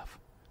tight enough.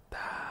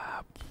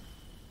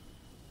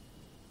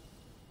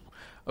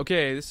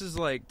 Okay, this is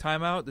like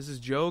timeout. This is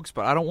jokes,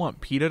 but I don't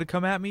want PETA to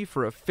come at me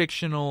for a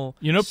fictional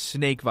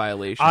snake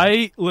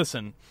violation.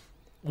 Listen.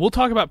 We'll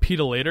talk about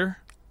PETA later.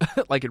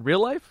 Like in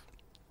real life?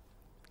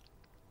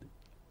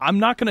 I'm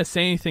not going to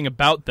say anything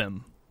about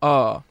them.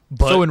 But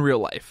so in real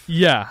life.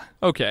 Yeah.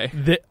 Okay.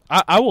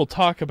 I will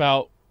talk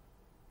about.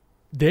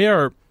 They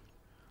are.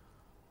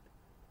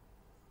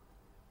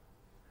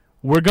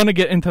 We're going to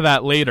get into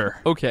that later.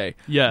 Okay.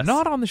 Yes.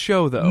 Not on the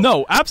show, though.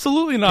 No,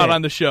 absolutely not Okay.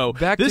 on the show.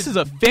 This is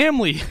a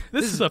family.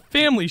 This is a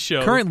family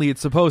show. Currently,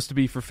 it's supposed to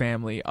be for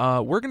family.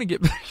 We're gonna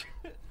get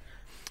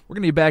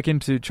back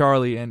into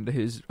Charlie and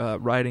his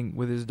riding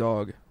with his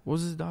dog. What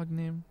was his dog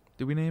name?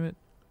 Did we name it?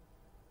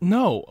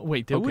 No.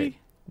 Wait, did Okay. we?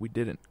 We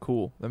didn't.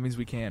 Cool. That means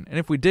we can. And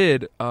if we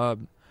did,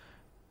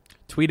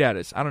 tweet at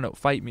us. I don't know.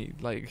 Fight me.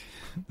 Like,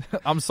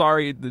 I'm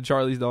sorry that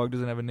Charlie's dog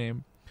doesn't have a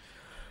name.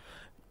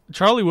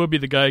 Charlie would be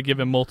the guy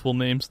given multiple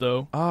names,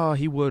 though. Oh,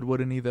 he would,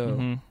 wouldn't he, though?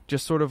 Mm-hmm.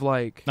 Just sort of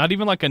like... Not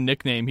even like a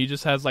nickname. He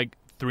just has like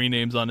 3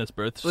 names on his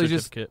birth So he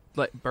just- certificate.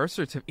 Like, birth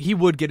certificate. He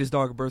would get his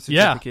dog a birth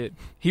Yeah. certificate.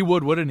 He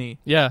would, wouldn't he?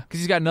 Yeah.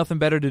 Because he's got nothing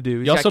better to do.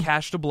 He's He also- got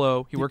cash to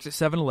blow. He works at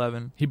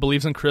 7-Eleven. He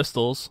believes in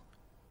crystals.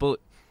 But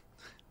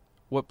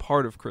what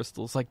part of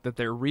crystals? Like that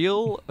they're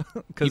real?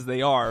 Because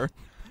they are.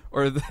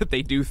 Or that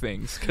they do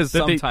things? Because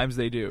That they- sometimes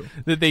they do.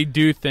 That they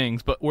do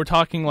things, but we're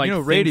talking like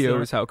things radio that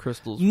are- is how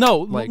crystals... No,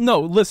 like-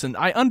 no, listen,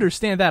 I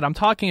understand that. I'm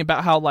talking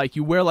about how, like,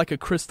 you wear, like, a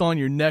crystal on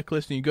your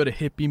necklace and you go to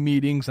hippie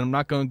meetings, and I'm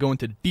not going to go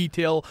into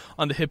detail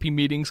on the hippie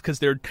meetings because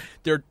they're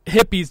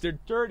hippies. They're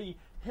dirty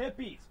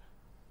hippies.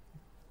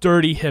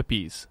 Dirty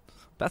hippies.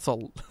 That's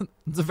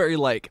it's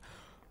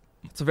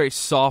a very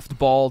soft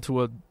ball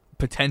to a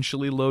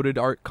potentially loaded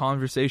art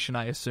conversation,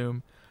 I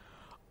assume.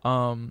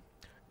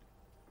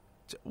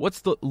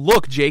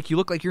 Look, Jake, you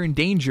look like you're in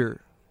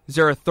danger. Is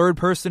there a third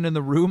person in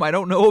the room I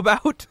don't know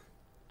about?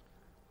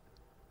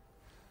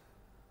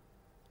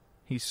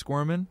 He's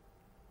squirming.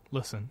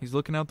 Listen, He's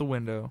looking out the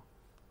window.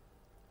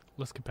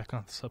 let's get back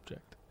on the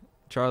subject.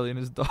 Charlie and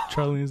his dog.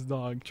 Charlie and his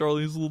dog.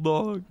 Charlie's little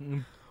dog.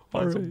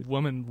 Finds Alright. a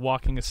woman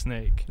walking a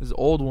snake. This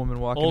old woman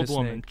walking Old a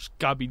woman. snake. She's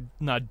gotta be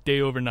not a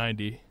day over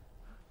 90.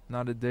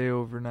 Not a day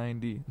over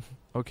 90.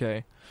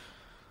 Okay.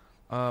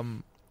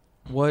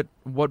 What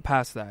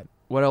past that?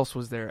 What else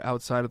was there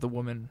outside of the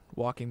woman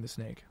walking the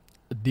snake?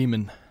 A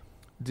demon.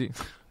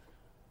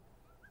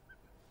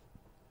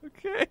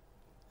 Okay.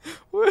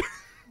 What?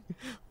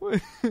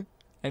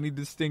 Any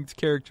distinct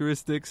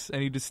characteristics?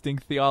 Any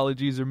distinct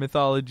theologies or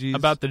mythologies?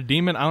 About the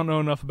demon, I don't know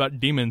enough about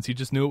demons. He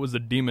just knew it was a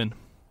demon.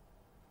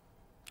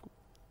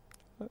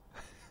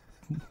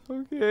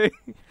 Okay.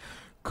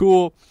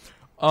 Cool.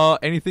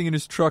 Anything in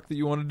his truck that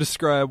you want to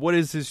describe? What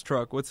is his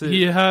truck? What's it?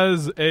 He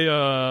has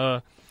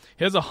a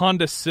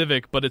Honda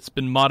Civic, but it's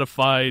been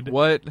modified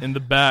What? in the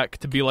back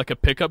to be like a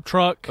pickup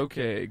truck.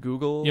 Okay,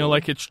 Google. You know,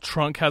 like its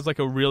trunk has like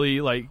a really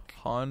like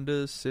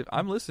Honda Civic.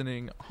 I'm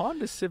listening.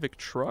 Honda Civic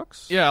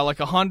trucks? yeah, like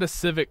a Honda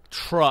Civic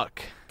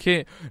truck.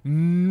 Okay.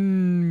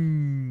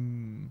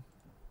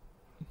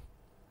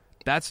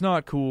 That's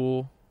not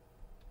cool.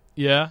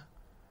 Yeah,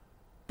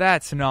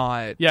 That's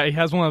not. yeah, he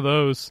has one of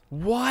those.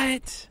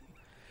 What?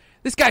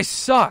 This guy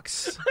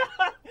sucks.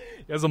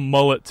 He has a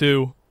mullet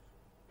too.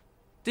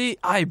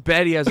 I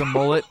bet he has a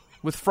mullet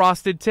with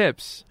frosted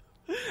tips.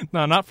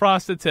 No, not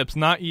frosted tips,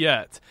 not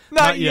yet.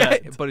 Not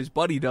yet. But his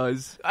buddy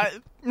does.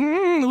 We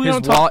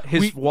don't talk.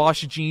 His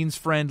wash jeans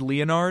friend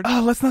Leonard.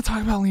 Let's not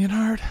talk about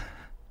Leonard.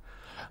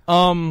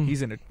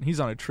 He's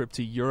on a trip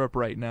to Europe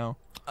right now.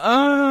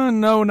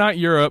 No, not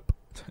Europe.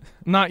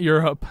 Not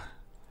Europe.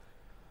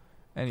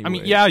 Anyway, I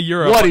mean, yeah,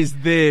 Europe. What is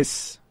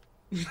this?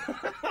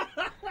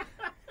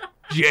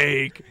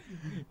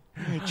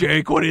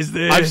 Jake, what is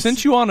this? I've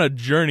sent you on a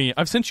journey.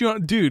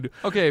 Dude.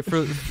 Okay,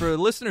 for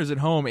listeners at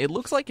home, it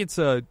looks like it's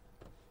a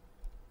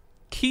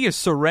Kia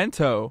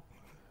Sorento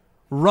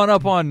run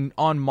up on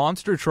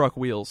monster truck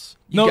wheels.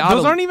 No,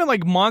 those aren't even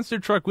like monster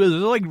truck wheels.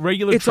 Those are like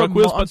regular It's a truck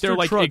wheels, but monster they're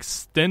like truck.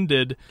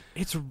 extended.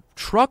 It's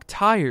truck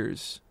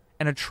tires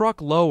and a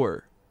truck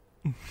lower,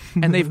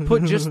 and they've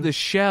put just the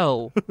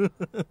shell.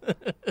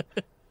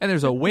 And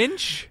there's a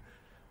winch.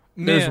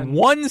 There's Man.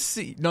 one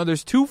seat. No,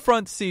 there's 2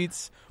 front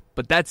seats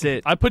But that's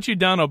it. I put you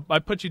down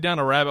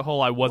a rabbit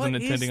hole I wasn't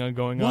intending on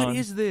going on. What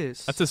is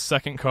this? That's his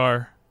second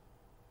car.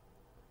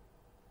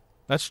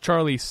 That's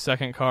Charlie's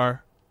second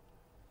car.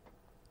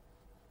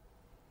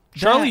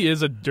 Charlie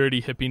is a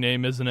dirty hippie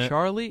name, isn't it?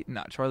 Charlie?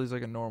 No, Charlie's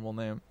like a normal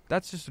name.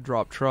 That's just a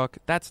drop truck.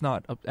 That's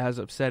not as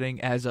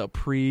upsetting as a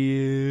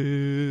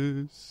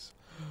Prius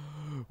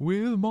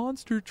with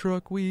monster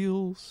truck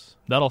wheels.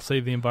 That'll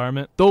save the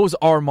environment. Those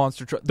are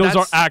monster truck. Those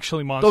are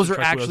actually monster Those truck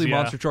are actually wheels, yeah.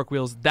 monster truck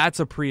wheels. That's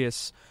a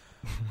Prius.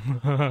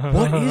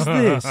 What is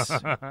this?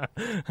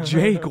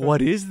 Jake,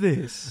 what is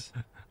this?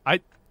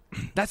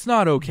 That's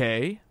not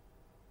okay.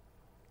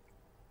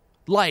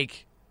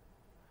 Like,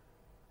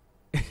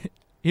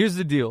 here's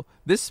the deal.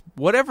 This,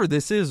 whatever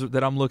this is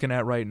that I'm looking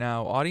at right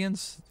now,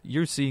 audience,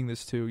 you're seeing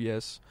this too,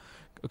 yes.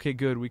 Okay,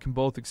 good. We can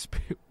both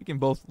we can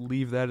both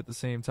leave that at the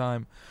same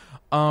time.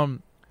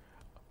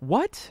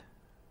 What?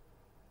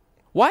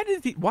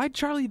 Why'd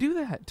Charlie do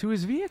that to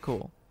his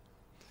vehicle?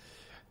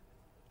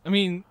 I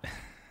mean,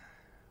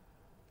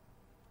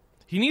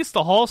 he needs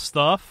to haul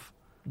stuff.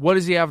 What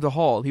does he have to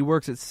haul? He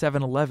works at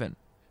 7-Eleven.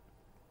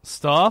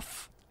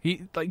 Stuff?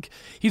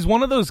 He's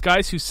one of those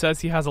guys who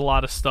says he has a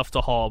lot of stuff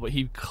to haul, but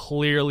he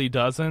clearly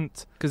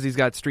doesn't. Because he's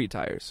got street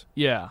tires.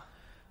 Yeah.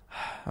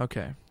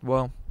 Okay.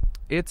 Well,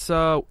 it's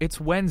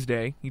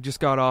Wednesday. He just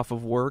got off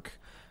of work,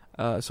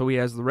 so he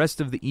has the rest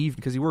of the evening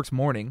because he works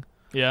morning.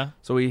 Yeah.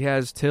 So he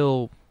has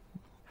till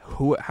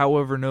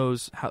whoever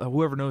knows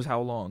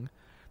how long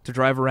to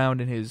drive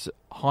around in his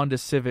Honda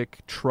Civic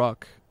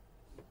truck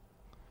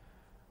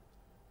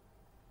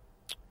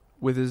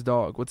with his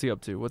dog. What's he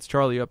up to? What's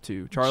Charlie up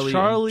to?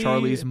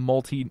 Charlie's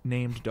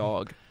multi-named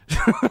dog.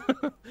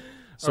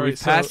 So we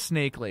passed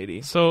Snake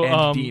Lady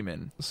and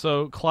Demon.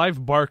 So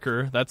Clive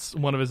Barker, that's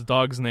one of his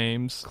dog's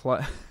names.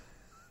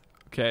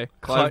 Okay,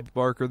 Clive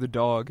Barker the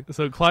dog.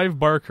 So Clive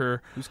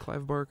Barker. Who's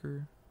Clive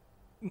Barker?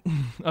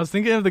 I was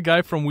thinking of the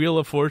guy from Wheel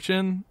of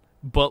Fortune,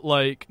 but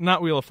like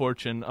not Wheel of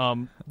Fortune.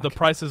 The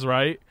Price is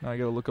Right. Now I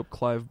gotta look up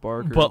Clive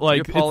Barker. But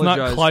like it's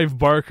not Clive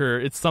Barker.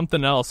 It's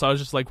something else. I was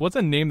just like, what's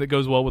a name that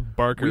goes well with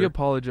Barker? We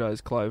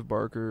apologize, Clive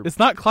Barker. It's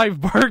not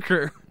Clive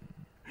Barker.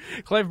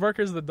 Clive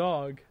Barker's the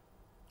dog.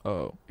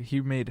 Oh,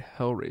 he made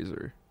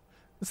Hellraiser.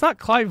 It's not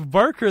Clive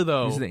Barker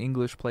though. He's the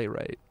English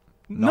playwright,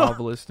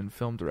 novelist, and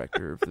film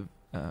director of the.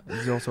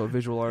 He's also a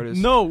visual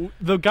artist. No,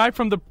 the guy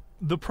from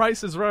the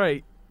Price is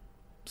Right.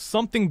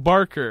 Something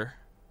Barker.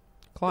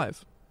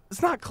 Clive.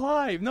 It's not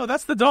Clive. No,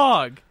 that's the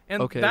dog.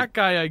 And that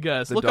guy, I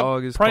guess. The look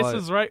dog up is Price Clive.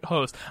 is Right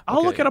host.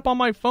 I'll look it up on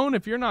my phone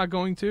if you're not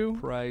going to.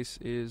 Price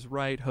is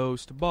Right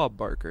host Bob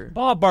Barker.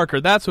 Bob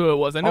Barker, that's who it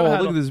was. I know.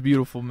 Look at this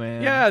beautiful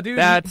man. Yeah, dude.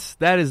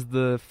 That is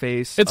the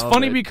face. It's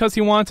funny because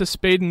he wanted to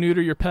spade and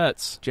neuter your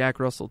pets. Jack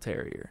Russell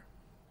Terrier.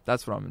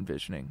 That's what I'm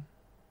envisioning.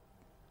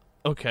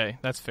 Okay,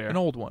 that's fair. An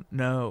old one.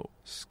 No,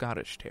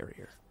 Scottish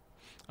Terrier.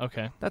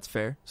 Okay. That's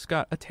fair.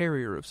 A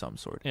terrier of some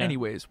sort. Yeah.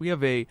 Anyways, we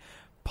have a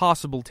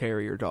possible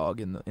terrier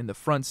dog in the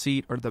front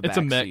seat or the back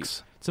seat. It's a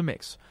mix. It's a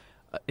mix.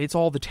 It's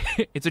all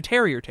it's a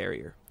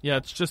terrier. Yeah,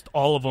 it's just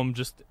all of them.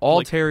 Just all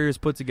like, terriers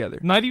put together.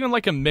 Not even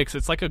like a mix.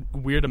 It's like a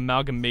weird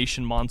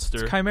amalgamation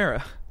monster. It's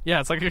Chimera. Yeah,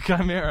 it's like a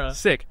chimera.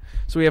 Sick.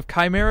 So we have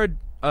Chimera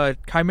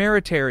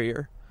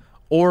Terrier,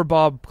 or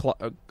Bob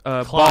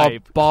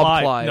Clive.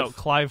 Clive. No,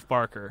 Clive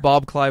Barker.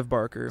 Bob Clive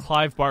Barker.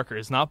 Clive Barker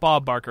is not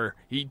Bob Barker.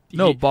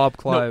 Bob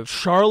Clive. No,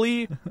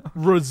 Charlie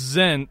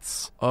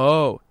resents.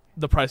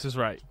 The Price is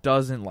Right.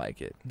 Doesn't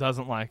like it.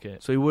 Doesn't like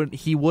it. So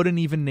he wouldn't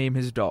even name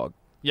his dog.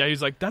 Yeah,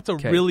 he's like, that's a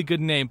really good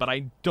name, but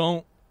I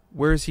don't.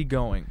 Where is he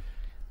going?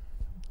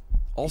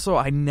 Also,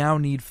 I now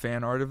need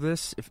fan art of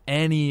this. If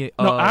any,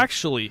 no,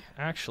 actually,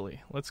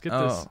 let's get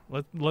this.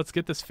 Let's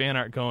get this fan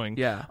art going.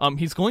 Yeah.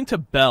 He's going to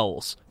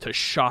Bell's to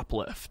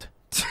shoplift.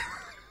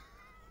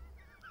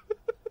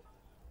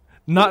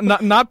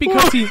 not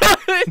because he.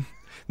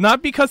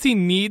 Not because he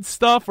needs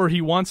stuff or he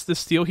wants to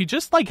steal. He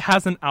just like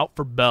has an out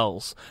for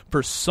Bell's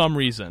for some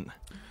reason.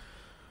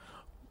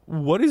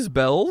 What is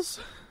Bell's?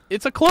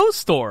 It's a clothes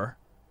store.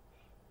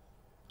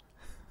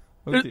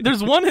 Okay.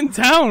 There's one in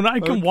town. I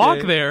can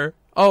walk there.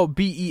 Oh,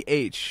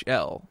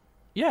 BEHL.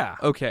 Yeah.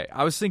 Okay.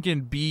 I was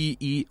thinking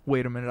BE.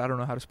 Wait a minute. I don't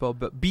know how to spell,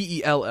 but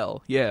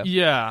BELL. Yeah.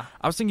 Yeah.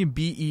 I was thinking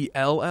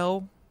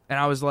BELL, and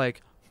I was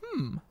like,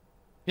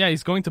 Yeah,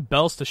 he's going to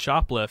Bell's to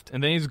shoplift,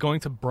 and then he's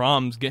going to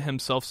Brahms get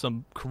himself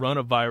some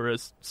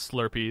coronavirus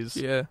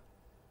Slurpees. Yeah.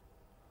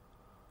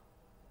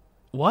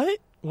 What?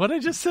 What'd I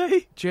just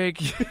say?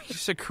 Jake, you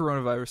said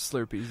coronavirus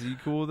Slurpees. Are you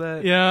cool with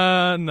that?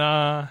 Yeah,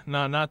 nah,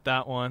 not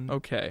that one.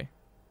 Okay.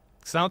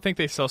 Because I don't think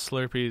they sell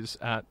Slurpees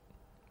at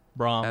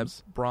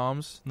Brahms. At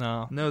Brahms?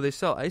 No. No, they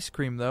sell ice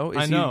cream, though.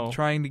 I know. He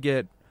trying to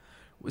get...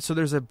 So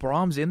there's a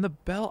Brahms in the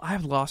Bell?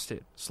 I've lost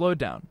it. Slow it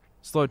down.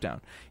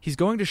 He's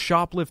going to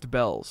shoplift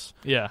Bell's.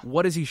 Yeah.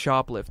 What is he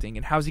shoplifting,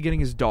 and how's he getting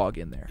his dog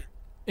in there?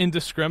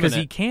 Indiscriminate. Because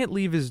he can't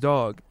leave his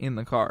dog in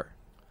the car.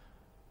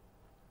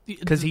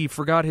 Because he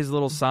forgot his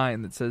little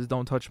sign that says,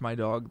 "Don't touch my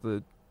dog,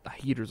 the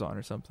heater's on,"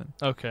 or something.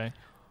 Okay.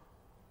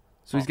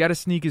 So he's got to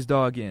sneak his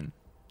dog in.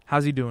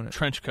 How's he doing it?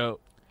 Trench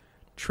coat.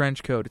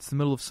 Trench coat. It's the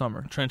middle of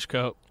summer. Trench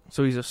coat.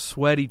 So he's a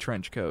sweaty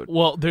trench coat.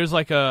 Well, there's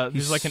like an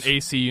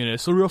AC unit.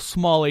 It's a real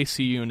small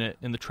AC unit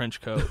in the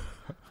trench coat.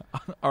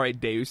 All right,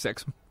 Deus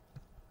Ex.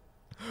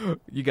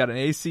 You got an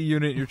AC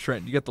unit in your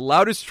trench. You got the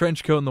loudest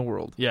trench coat in the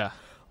world. Yeah.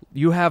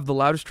 You have the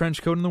loudest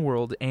trench coat in the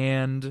world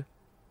and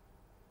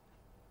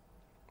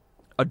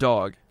a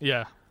dog.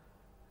 Yeah.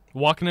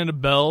 Walking into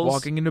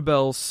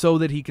Bell's so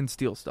that he can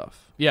steal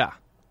stuff. Yeah.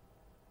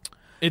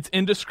 It's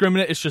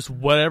indiscriminate. It's just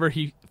whatever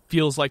he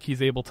feels like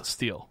he's able to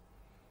steal.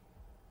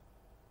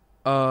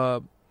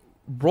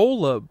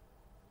 Roll a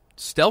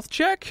stealth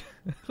check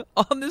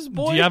on this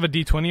boy. Do you have a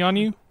D20 on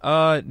you?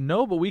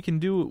 No, but we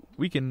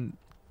can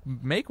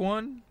make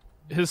one.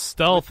 His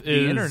stealth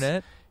the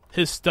internet.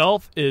 His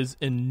stealth is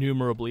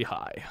innumerably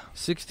high.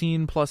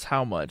 16 plus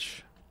how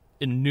much?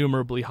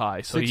 Innumerably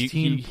high. So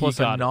 16 he plus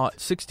got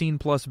 16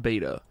 plus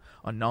beta,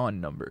 a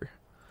non-number.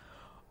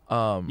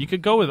 You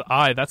could go with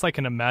I. That's like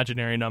an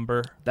imaginary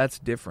number. That's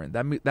different.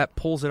 That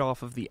pulls it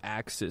off of the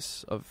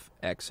axis of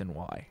X and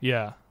Y.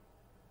 Yeah.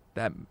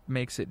 That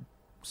makes it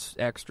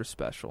extra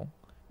special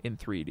in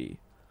 3D.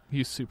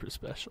 He's super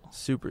special.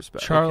 Super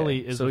special. Charlie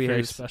okay. is so a he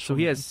very has, special So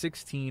he man. has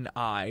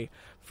 16I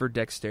for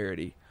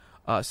dexterity.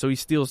 So he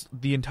steals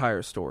the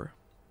entire store.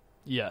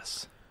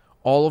 Yes.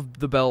 All of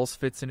the bells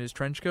fits in his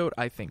trench coat?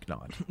 I think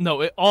not.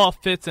 No, it all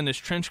fits in his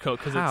trench coat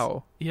because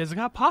How? he has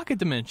got pocket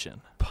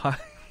dimension.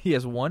 He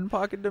has one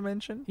pocket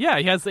dimension? Yeah,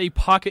 he has a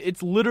pocket.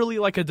 It's literally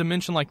like a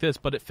dimension like this,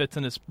 but it fits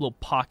in his little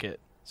pocket.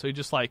 So he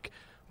just like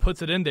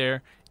puts it in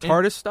there.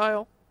 TARDIS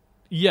style?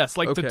 Yes,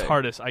 like the Okay.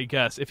 TARDIS, I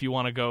guess, if you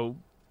want to go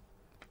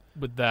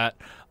with that.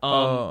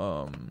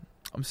 I'm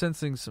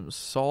sensing some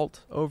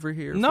salt over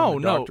here from no,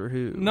 Doctor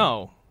Who.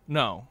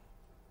 No.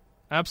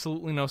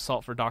 Absolutely no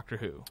salt for Doctor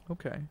Who.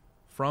 Okay.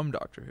 From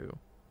Doctor Who.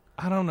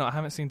 I don't know. I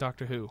haven't seen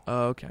Doctor Who.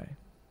 Okay.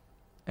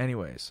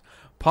 Anyways,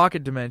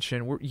 pocket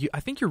dimension. I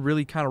think you're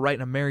really kind of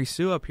writing a Mary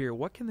Sue up here.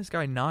 What can this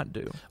guy not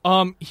do?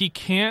 He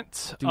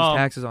can't Do his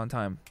taxes on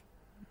time.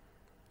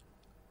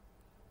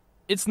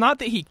 It's not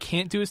that he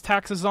can't do his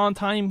taxes on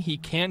time. He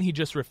can. He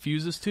just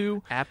refuses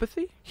to.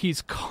 Apathy?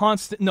 He's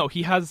constant. No,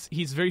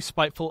 he's very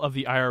spiteful of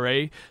the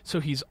IRA, so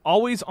he's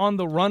always on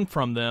the run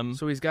from them.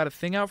 So he's got a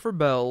thing out for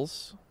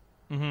bells.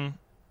 Mm-hmm.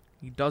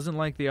 He doesn't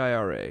like the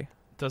IRA.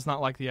 Does not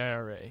like the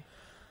IRA.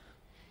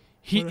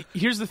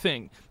 Here's the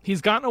thing.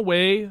 He's gotten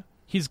away.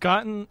 He's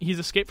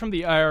escaped from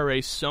the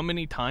IRA so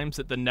many times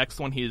that the next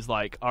one he's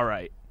like, all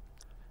right,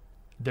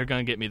 they're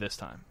gonna get me this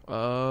time.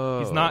 Oh.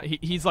 He's not.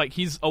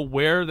 He's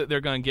aware that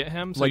they're gonna get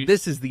him. So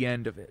this is the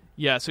end of it.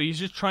 Yeah. So he's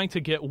just trying to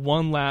get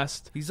one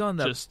last. He's on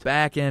the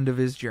back end of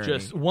his journey.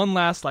 Just one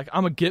last, like,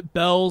 I'm gonna get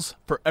bells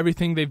for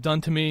everything they've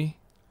done to me.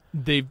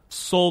 They've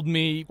sold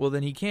me. Well,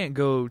 then he can't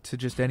go to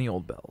just any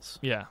old bells.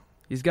 Yeah.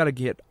 He's got to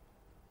get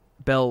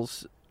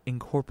Bells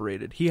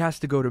Incorporated. He has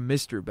to go to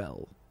Mr.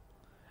 Bell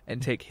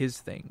and take his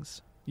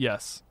things.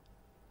 Yes.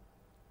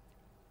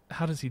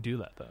 How does he do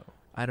that, though?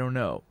 I don't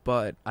know,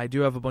 but I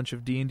do have a bunch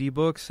of D&D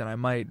books, and I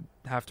might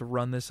have to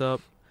run this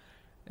up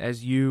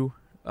as you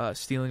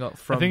stealing up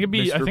from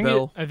Mr.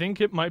 Bell. I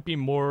think it might be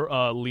more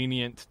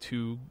lenient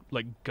to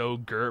like go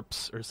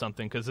GURPS or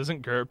something, because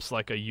isn't GURPS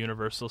like a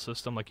universal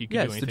system? Like you can do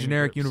anything. It's the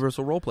generic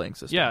universal role-playing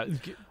system. Yeah.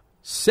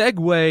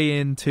 Segue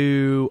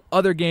into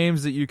other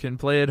games that you can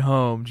play at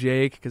home,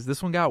 Jake, because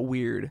this one got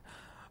weird.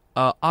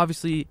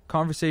 Obviously,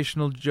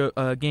 conversational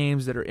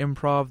games that are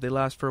improv, they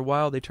last for a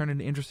while. They turn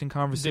into interesting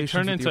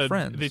conversations with your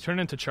friends. They turn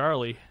into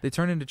Charlie.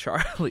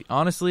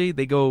 Honestly,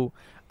 they go...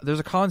 There's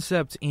a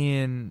concept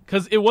in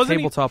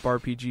tabletop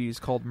RPGs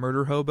called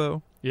Murder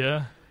Hobo.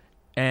 Yeah.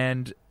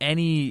 And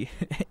any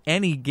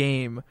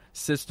game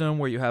system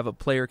where you have a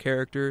player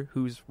character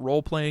who's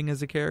role-playing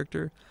as a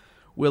character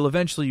will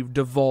eventually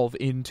devolve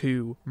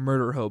into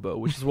Murder Hobo,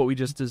 which is what we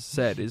just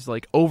said, is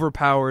like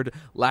overpowered,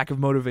 lack of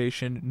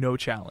motivation, no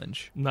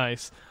challenge.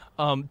 Nice.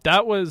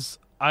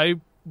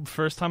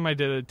 First time I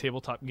did a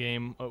tabletop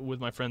game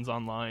with my friends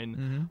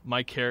online,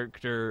 my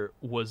character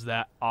was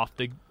that off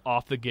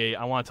the gate.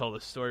 I want to tell the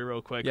story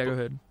real quick. Yeah, go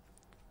ahead.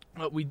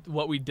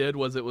 What we did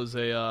was it was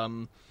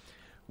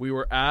we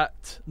were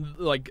at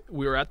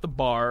the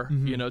bar,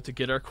 to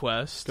get our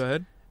quest. Go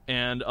ahead.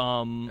 And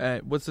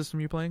what system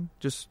are you playing?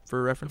 Just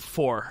for reference.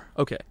 4.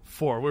 Okay.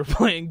 4. We're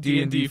playing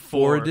D&D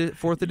 4.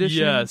 4th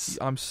edition? Yes.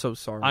 I'm so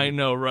sorry. I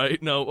know, right?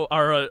 No,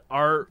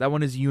 our that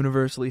one is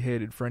universally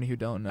hated for any who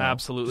don't know.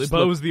 Absolutely.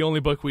 But it was the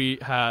only book we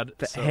had.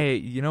 Hey,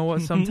 you know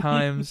what?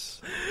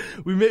 Sometimes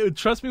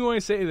trust me when I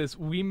say this,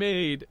 we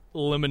made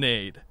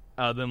lemonade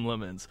out of them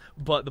lemons.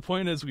 But the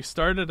point is, we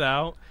started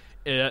out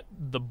at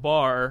the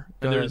bar,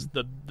 and there's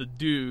the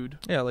dude.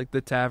 Yeah, like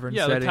the tavern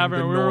setting. Yeah, the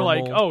tavern. We were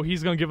like, oh,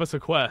 he's going to give us a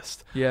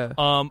quest. Yeah.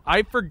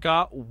 I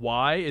forgot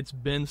why. It's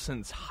been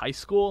since high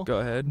school. Go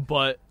ahead.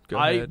 But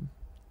I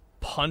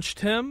punched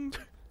him.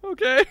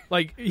 Okay.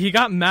 Like, he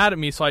got mad at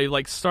me, so I,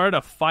 like, started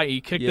a fight. He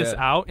kicked us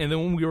out, and then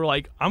when we were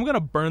like, I'm going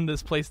to burn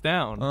this place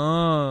down.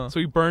 So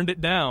we burned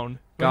it down.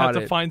 We had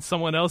to find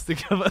someone else to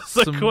give us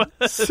a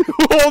quest.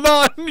 Hold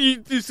on.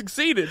 You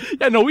succeeded.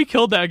 Yeah, no, we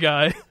killed that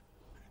guy.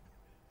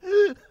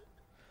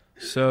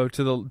 So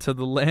to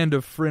the land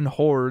of Fryn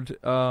Horde,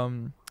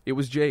 it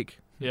was Jake.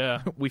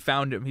 Yeah. We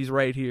found him. He's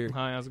right here.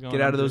 Hi, how's it going?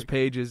 Get out of those Jake?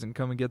 pages and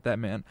come and get that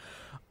man.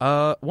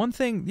 One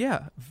thing,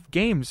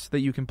 games that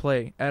you can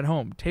play at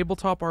home.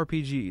 Tabletop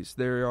RPGs.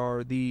 There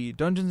are the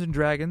Dungeons and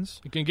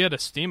Dragons. You can get a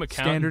Steam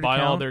account Standard and buy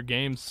all account. their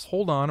games.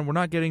 Hold on, we're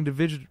not getting to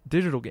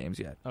digital games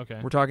yet. Okay.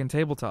 We're talking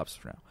tabletops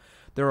for now.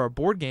 There are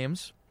board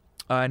games.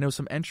 I know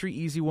some entry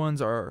easy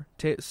ones are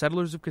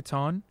Settlers of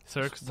Catan.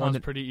 Sir, One sounds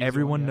that pretty easy.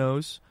 everyone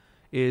knows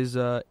is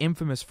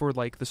infamous for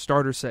like the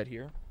starter set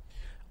here.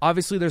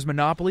 Obviously, there's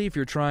Monopoly if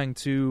you're trying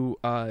to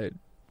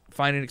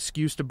find an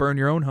excuse to burn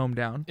your own home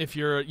down. If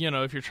you're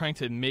trying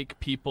to make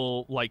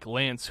people like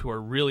Lance who are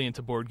really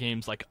into board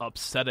games like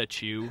upset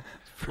at you,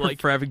 For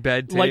having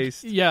bad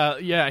taste. he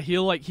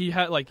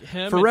had like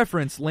him. For and-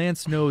 reference,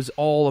 Lance knows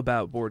all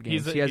about board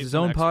games. He's He has an his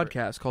own expert.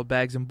 podcast called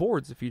Bags and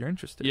Boards if you're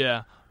interested.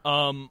 Yeah.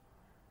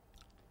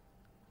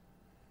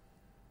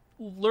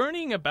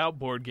 Learning about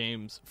board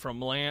games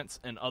from Lance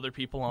and other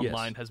people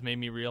online has made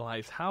me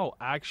realize how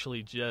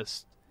actually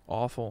just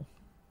Awful.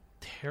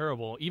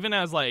 terrible. Even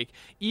as a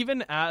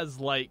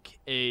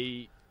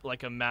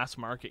mass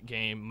market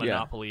game,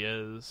 Monopoly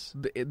is.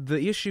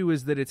 The issue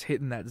is that it's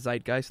hitting that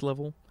zeitgeist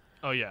level,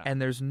 Oh yeah.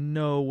 and there's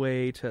no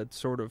way to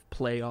sort of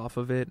play off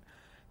of it.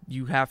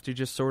 You have to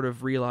just sort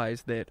of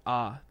realize that,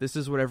 this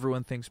is what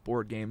everyone thinks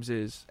board games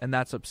is, and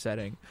that's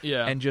upsetting.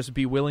 yeah. And just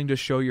be willing to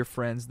show your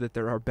friends that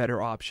there are better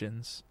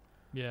options.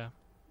 yeah.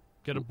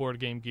 Get a Board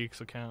Game Geeks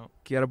account.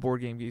 Get a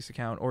Board Game Geeks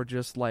account, or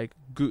just like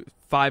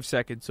 5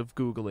 seconds of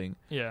Googling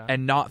Yeah.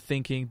 and not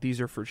thinking these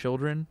are for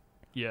children.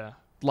 yeah.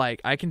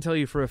 Like, I can tell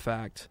you for a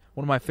fact,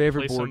 one of my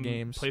favorite board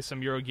games, Play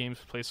some Euro games,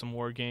 play some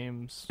war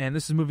games. and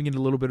this is moving into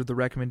a little bit of the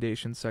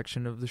recommendation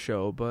section of the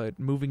show, but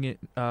moving it,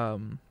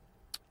 some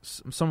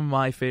of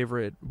my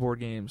favorite board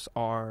games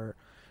are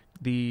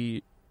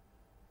the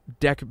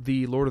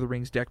Lord of the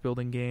Rings deck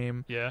building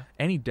game. Yeah.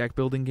 Any deck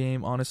building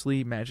game,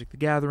 honestly. Magic the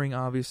Gathering,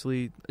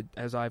 obviously,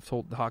 as I've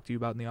talked to you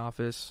about in the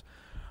office.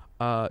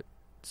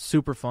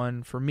 Super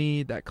fun for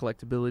me, that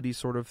collectability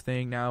sort of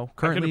thing. Now,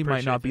 currently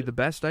might not be appreciate it. the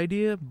best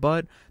idea,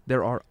 but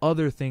there are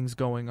other things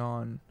going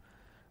on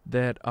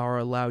that are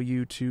allow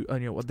you to,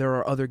 there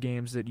are other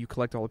games that you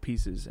collect all the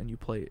pieces and you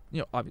play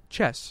it.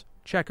 Chess,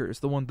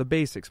 checkers, the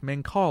basics,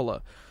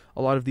 Mancala,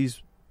 a lot of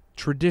these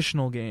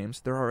traditional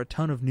games. There are a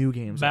ton of new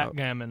games out.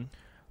 Backgammon.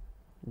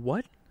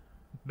 What?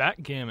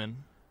 Backgammon.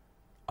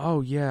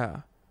 Oh,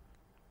 yeah.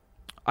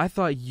 I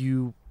thought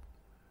you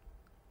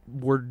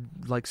were,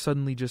 like,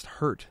 suddenly just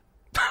hurt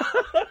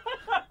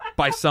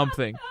by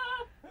something.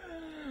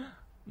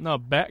 No,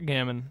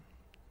 backgammon.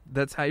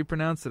 That's how you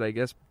pronounce it, I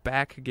guess.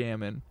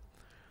 Backgammon.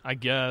 I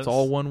guess. It's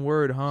all one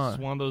word, huh?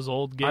 It's one of those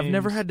old games. I've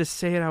never had to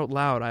say it out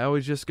loud. I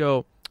always just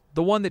go,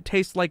 the one that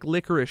tastes like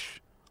licorice.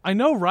 I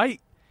know, right?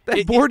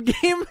 That board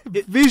game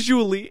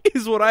visually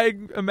is what I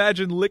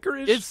imagine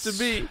licorice to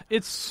be.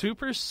 It's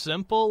super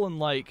simple and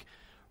like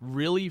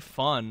really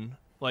fun.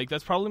 Like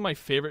that's probably my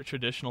favorite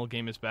traditional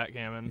game is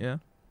backgammon. Yeah.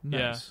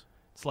 Nice.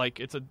 It's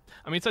like it's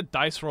a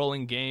dice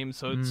rolling game,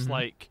 so it's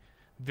like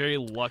very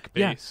luck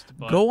based. Yeah.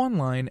 But Go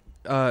online.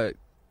 Go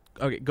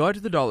out to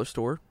the dollar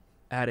store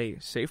at a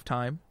safe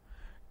time.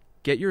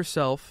 Get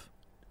yourself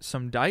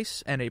some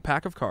dice and a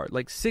pack of cards,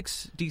 like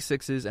 6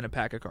 D6s and a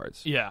pack of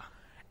cards. yeah,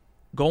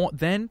 Go on,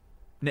 then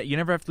you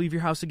never have to leave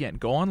your house again.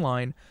 Go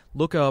online,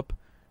 look up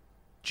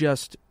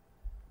just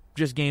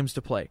games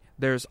to play.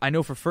 I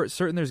know for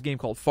certain there's a game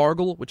called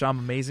Fargle, which I'm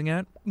amazing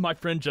at. my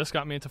friend just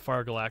got me into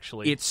Fargle.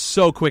 Actually, It's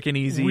so quick and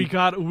easy. we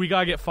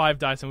gotta get 5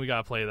 dice and we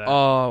gotta play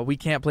that. We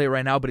can't play it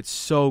right now, but it's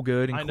so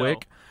good and I know.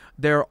 quick.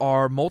 There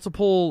are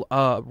multiple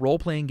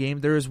role-playing games.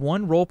 There is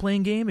one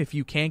role-playing game if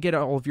you can't get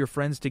all of your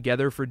friends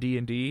together for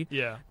D&D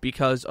Yeah,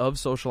 because of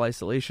social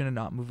isolation and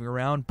not moving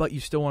around, but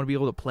you still want to be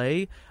able to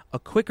play. A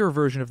quicker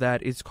version of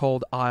that is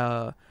called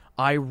I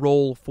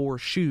Roll for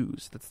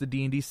Shoes. That's the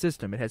D&D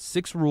system. It has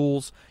 6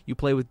 rules. You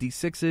play with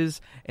D6s,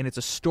 and it's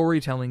a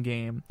storytelling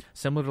game,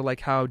 similar to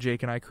like how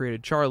Jake and I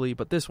created Charlie,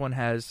 but this one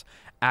has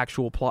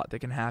actual plot that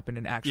can happen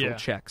and actual Yeah.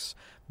 checks.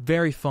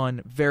 Very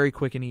fun, very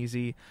quick and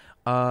easy.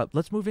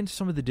 Let's move into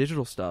some of the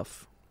digital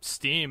stuff.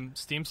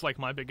 Steam's like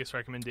my biggest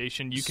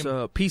recommendation. You can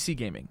So, PC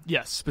gaming,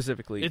 yes.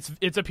 specifically. It's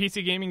a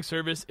PC gaming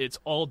service. It's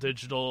all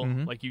digital.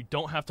 Mhm. Like you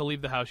don't have to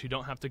leave the house. You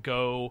don't have to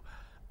go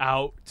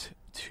out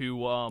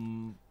to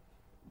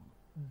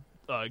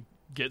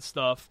get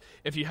stuff.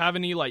 If you have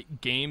any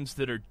like games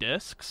that are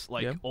discs,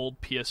 like Yeah.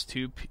 old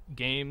PS2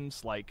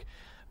 games, like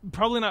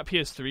probably not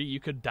PS3, you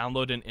could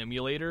download an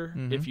emulator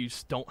Mhm. if you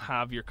don't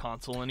have your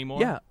console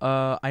anymore. Yeah,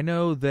 I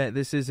know that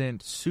this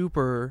isn't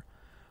super,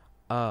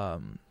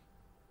 not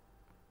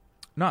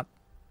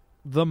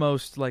the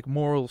most like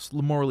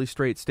morally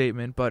straight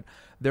statement, but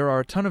there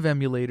are a ton of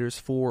emulators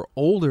for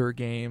older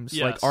games,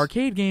 like Yes.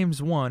 arcade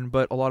games,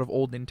 but a lot of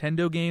old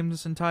Nintendo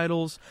games and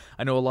titles.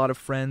 I know a lot of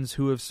friends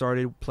who have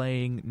started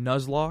playing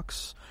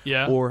Nuzlocke,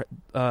 Yeah. or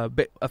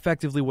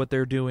effectively what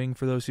they're doing,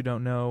 for those who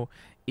don't know,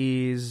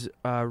 is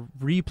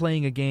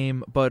replaying a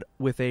game, but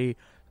with a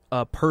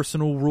a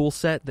personal rule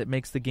set that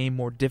makes the game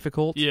more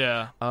difficult.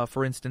 Yeah.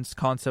 For instance,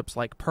 concepts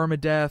like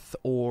permadeath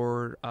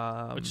or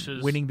Which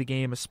is- winning the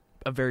game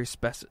a very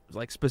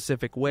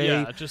specific way.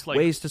 Yeah, just like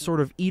ways to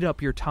sort of eat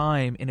up your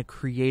time in a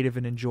creative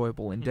and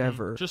enjoyable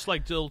endeavor. just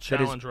like little that is-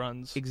 challenge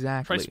runs.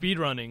 Exactly. Try speed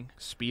running.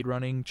 Speed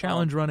running,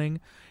 challenge running.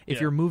 If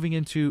yeah. you're moving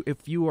into,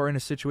 if you are in a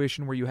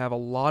situation where you have a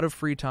lot of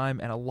free time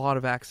and a lot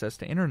of access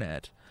to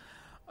internet,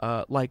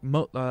 like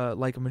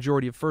a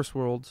majority of first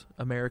world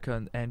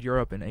America and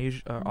Europe and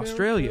Asia,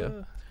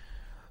 Australia,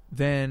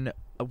 then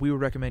we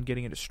would recommend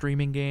getting into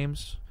streaming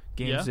games.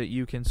 Games that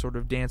you can sort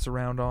of dance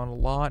around on a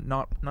lot,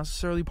 not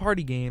necessarily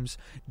party games.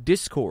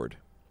 Discord.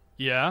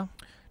 Yeah.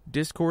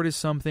 Discord is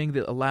something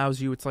that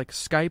allows you, it's like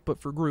Skype but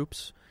for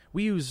groups.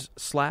 We use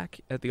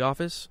Slack at the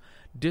office.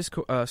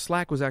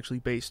 Slack was actually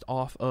based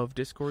off of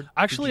Discord.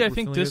 Actually, I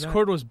think familiar with that?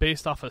 Discord was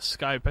based off of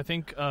Skype. I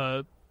think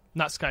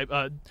not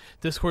Skype.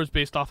 Discord's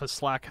based off of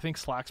Slack. I think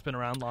Slack's been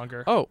around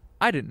longer. Oh,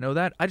 I didn't know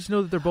that. I just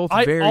know that they're both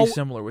I very al-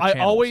 similar with I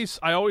channels.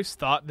 always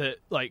thought that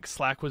like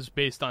Slack was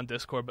based on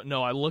Discord, but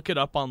no, I look it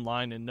up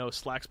online and no,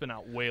 Slack's been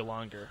out way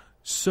longer.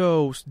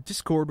 So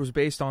Discord was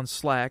based on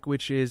Slack,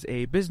 which is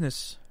a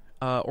business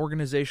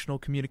organizational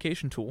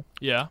communication tool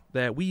Yeah.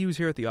 that we use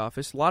here at the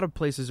office. A lot of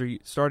places are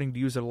starting to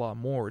use it a lot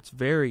more. It's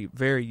very,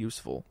 very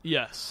useful.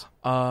 Yes.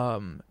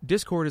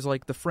 Discord is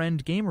like the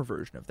friend gamer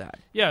version of that.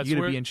 Yeah. You It's get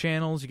to where, be in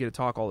channels, you get to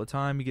talk all the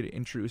time, you get to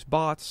introduce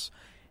bots,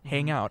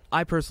 hang out.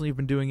 I personally have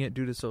been doing it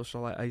due to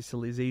social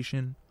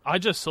isolation. I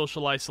just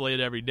social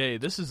isolate every day.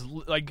 This is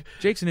like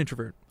Jake's an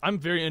introvert. I'm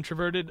very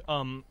introverted.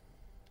 And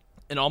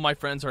all my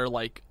friends are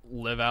like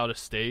live out of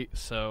state,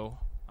 so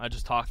I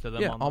just talk to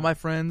them. Yeah, on all my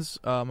friends,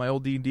 my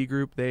old D&D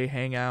group, they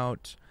hang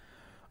out,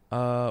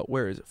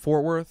 where is it?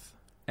 Fort Worth,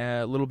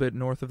 a little bit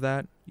north of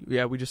that.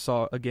 Yeah, we just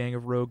saw a gang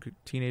of rogue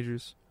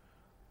teenagers.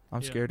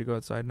 I'm Yeah. scared to go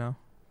outside now.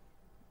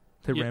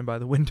 They Yeah. ran by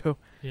the window.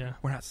 Yeah.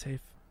 We're not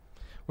safe.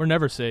 We're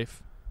never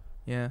safe.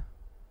 Yeah,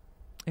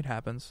 it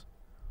happens.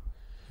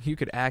 You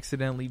could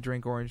accidentally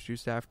drink orange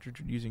juice after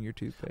using your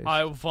toothpaste.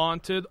 I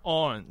wanted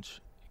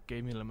orange. It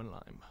gave me lemon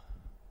lime.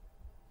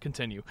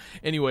 Continue.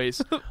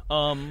 Anyways,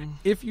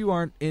 If you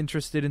aren't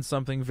interested in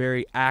something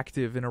very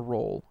active in a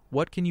role,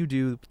 what can you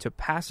do to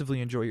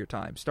passively enjoy your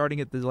time? Starting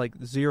at the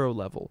 0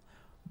 level,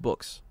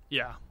 books.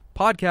 yeah.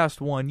 Podcast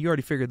 1, you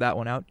already figured that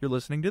one out. You're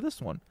listening to this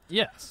one.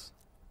 Yes.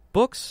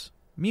 Books,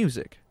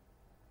 music.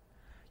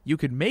 You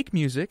could make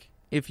music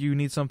if you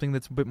need something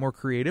that's a bit more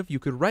creative. You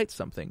could write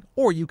something,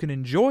 or you can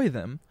enjoy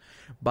them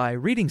by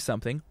reading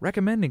something,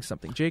 recommending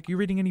something. Jake, you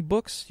reading any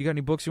books? You got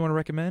any books you want to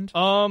recommend?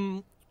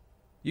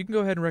 You can go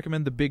ahead and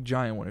recommend the big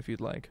giant one if you'd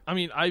like. I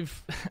mean,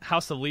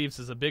 House of Leaves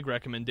is a big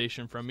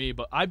recommendation from me,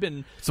 but I've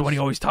been It's the one he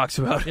always talks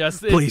about. yes,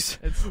 Please.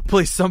 it's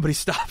Please, somebody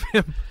stop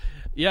him.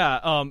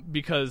 yeah,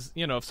 because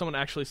if someone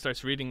actually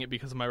starts reading it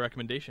because of my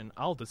recommendation,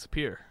 I'll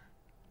disappear.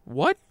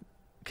 What?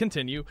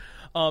 Continue.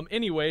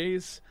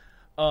 Anyways,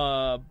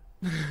 I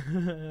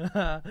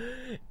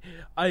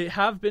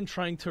have been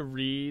trying to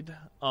read.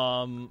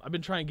 I've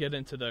been trying to get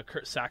into the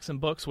Kurt Saxon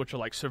books, which are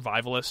like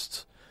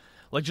survivalists,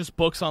 like just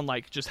books on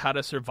like just how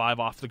to survive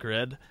off the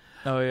grid.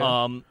 Oh,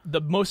 yeah.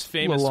 The most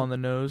famous, little on the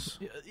nose.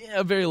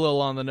 yeah, very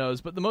little on the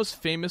nose, but the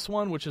most famous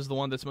one, which is the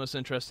one that's most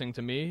interesting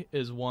to me,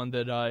 is one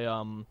that I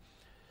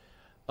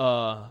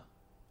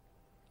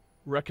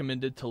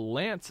recommended to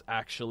Lance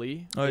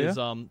actually. Oh, is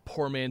yeah?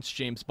 Poor Man's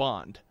James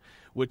Bond,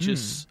 which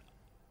is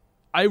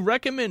I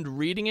recommend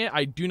reading it.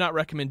 I do not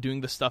recommend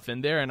doing the stuff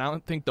in there, and I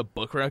don't think the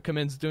book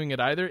recommends doing it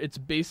either. It's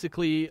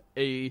basically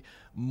a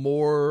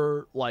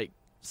more like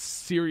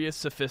serious,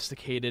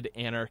 sophisticated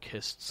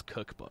anarchist's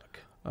cookbook.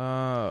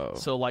 Oh.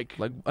 So like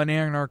an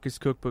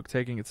anarchist cookbook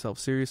taking itself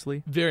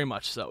seriously? very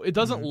much so. It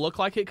doesn't look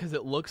like it because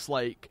it looks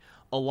like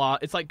a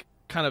lot. It's like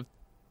kind of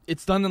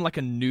it's done in like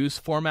a news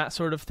format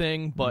sort of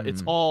thing, but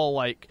it's all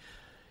like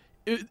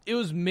it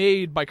was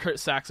made by Kurt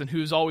Saxon,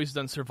 who's always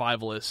done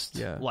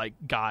survivalist like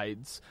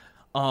guides.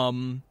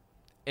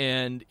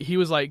 And he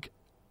was like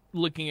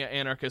looking at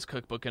anarchist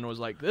cookbook and was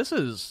like, this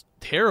is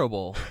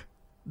terrible.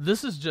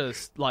 This is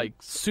just like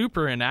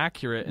super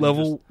inaccurate. And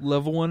Level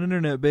 1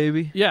 internet,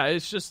 baby. yeah,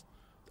 it's just,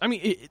 I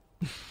mean,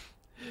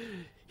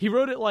 he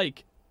wrote it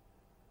like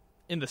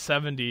in the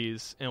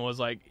 70s and was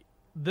like,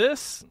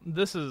 this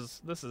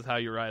is how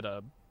you write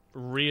a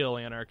real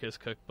anarchist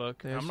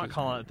cookbook. This I'm not is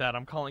calling it that.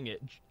 I'm calling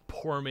it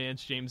Poor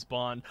Man's James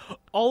Bond.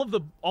 All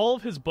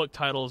of his book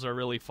titles are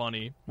really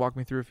funny. Walk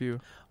me through a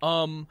few.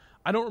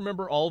 I don't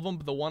remember all of them,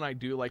 but the one I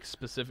do like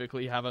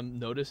specifically have him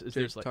notice is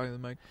Jake, there's like talking to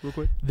the mic real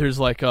quick. there's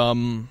like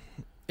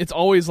it's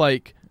always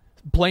like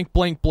blank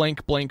blank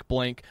blank blank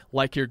blank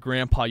like your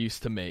grandpa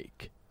used to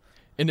make,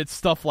 and it's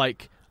stuff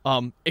like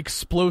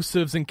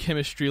explosives and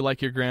chemistry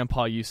like your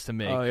grandpa used to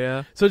make. Oh,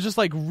 yeah? So it's just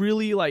like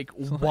really like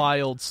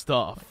wild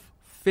stuff.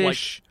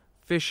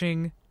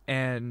 Fishing,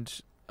 and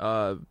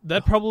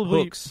That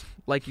probably hooks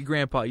like your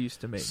grandpa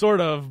used to make.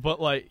 sort of, but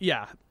like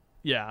yeah,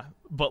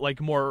 but like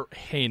more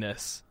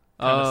heinous.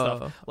 kind of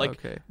stuff. Like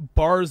okay.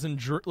 bars and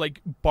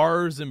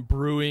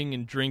brewing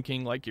and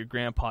drinking like your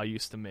grandpa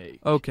used to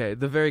make. Okay,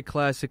 the very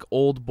classic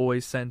old boy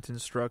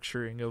sentence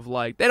structuring of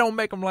like, they don't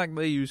make them like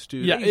they used to.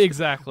 Yeah, They used-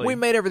 exactly. We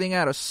made everything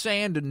out of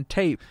sand and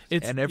tape.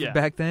 Yeah.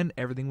 Back then,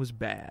 everything was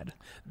bad.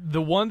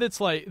 The one that's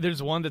like,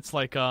 there's one that's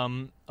like,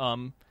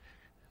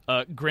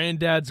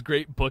 Granddad's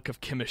Great Book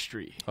of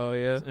Chemistry. Oh,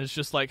 yeah? And it's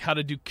just like how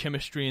to do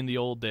chemistry in the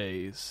old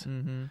days.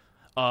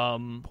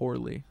 Mm-hmm.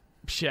 Poorly.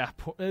 Yeah,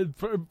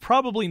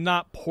 probably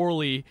not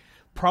poorly,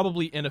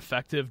 probably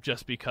ineffective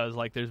just because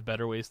like there's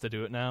better ways to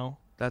do it now.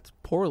 That's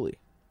poorly.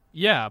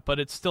 Yeah, but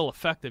it's still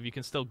effective. You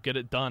can still get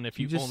it done if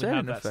you just only said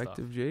have that stuff.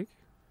 ineffective, Jake.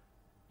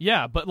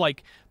 Yeah, but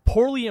like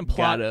poorly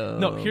implies. Got 'em.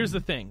 No, here's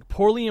the thing.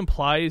 Poorly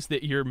implies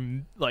that you're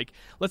like,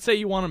 let's say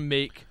you want to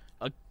make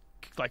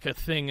a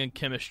thing in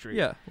chemistry.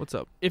 Yeah, what's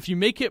up? If you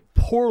make it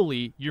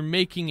poorly, you're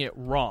making it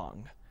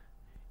wrong.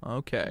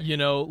 Okay. You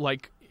know,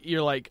 like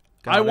you're like,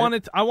 Got I it.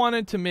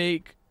 wanted to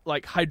make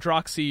like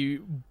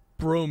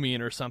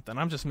hydroxybromine or something.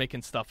 I'm just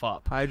making stuff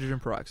up. Hydrogen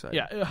peroxide.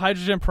 Yeah,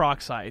 hydrogen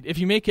peroxide. If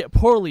you make it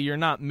poorly, you're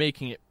not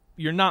making it.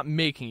 You're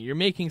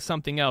making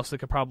something else that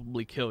could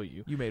probably kill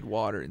you. You made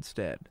water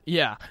instead.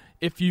 Yeah.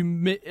 If you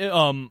make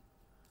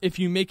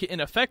it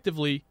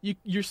ineffectively,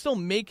 you're still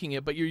making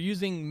it, but you're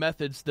using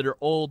methods that are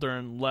older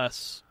and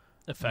less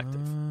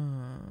effective.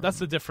 That's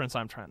the difference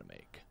I'm trying to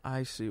make.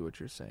 I see what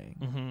you're saying.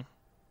 Mm-hmm.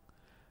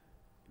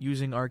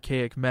 Using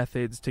archaic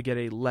methods to get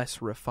a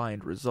less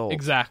refined result.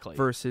 Exactly.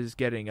 Versus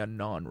getting a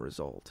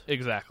non-result.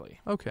 Exactly.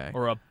 Okay.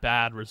 Or a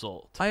bad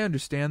result. I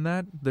understand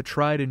that. The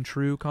tried and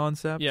true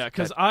concept. Yeah,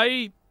 because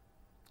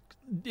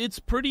it's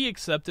pretty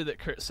accepted that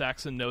Kurt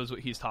Saxon knows what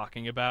he's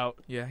talking about.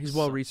 Yeah, he's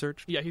well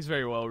researched. Yeah, he's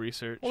very well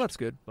researched. Well, that's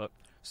good. But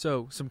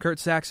so, some Kurt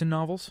Saxon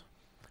novels?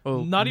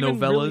 Oh, not even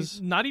novellas?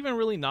 Really, not even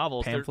really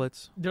novels.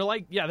 Pamphlets? They're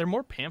like, yeah, they're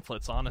more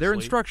pamphlets, honestly. They're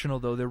instructional,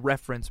 though. They're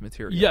reference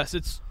material. Yes,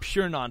 it's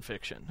pure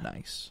nonfiction.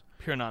 Nice.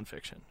 Pure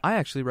nonfiction. I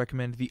actually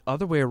recommend the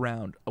other way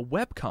around. A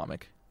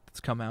webcomic that's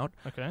come out.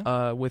 Okay.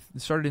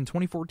 Started in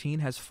 2014,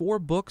 has 4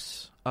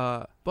 books,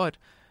 but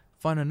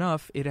fun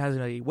enough, it has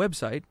a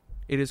website.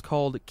 It is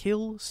called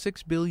Kill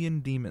 6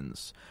 Billion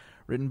Demons,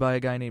 written by a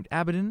guy named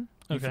Abaddon.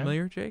 You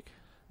familiar, Jake?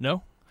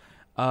 No.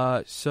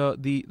 So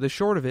the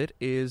short of it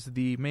is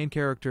the main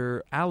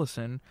character,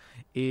 Allison,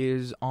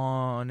 is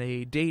on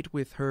a date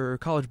with her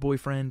college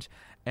boyfriend,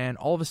 and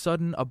all of a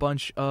sudden a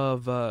bunch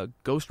of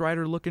Ghost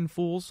Rider-looking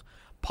fools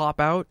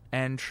pop out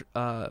and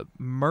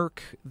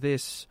murk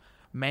this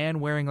man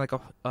wearing like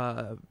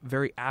a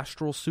very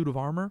astral suit of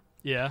armor.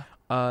 Yeah.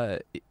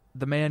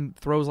 The man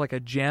throws like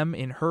a gem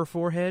in her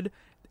forehead,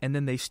 and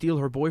then they steal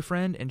her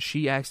boyfriend, and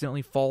she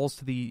accidentally falls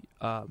to the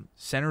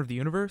center of the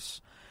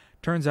universe.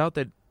 Turns out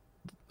that,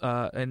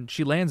 and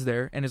she lands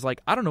there and is like,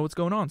 I don't know what's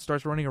going on.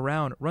 Starts running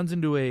around, runs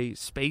into a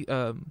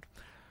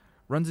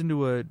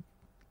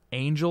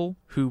angel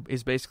who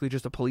is basically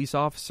just a police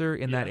officer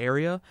in that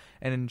area,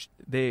 and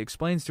they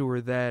explains to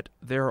her that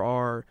there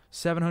are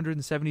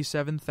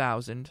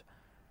 777,000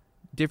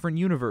 different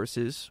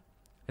universes,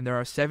 and there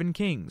are 7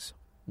 kings.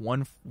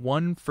 One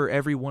for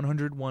every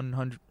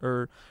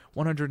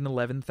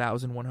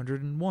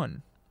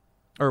 111,101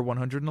 or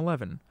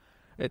 111.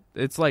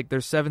 It's like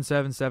there's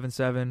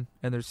 7777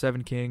 and there's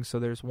 7 kings, so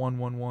there's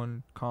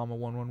 111,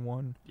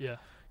 111. Yeah.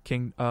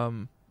 King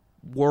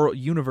world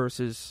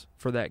universes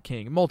for that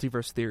king,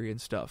 multiverse theory and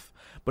stuff.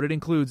 But it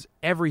includes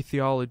every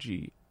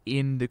theology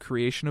in the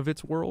creation of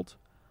its world.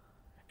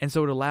 And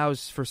so it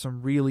allows for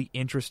some really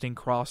interesting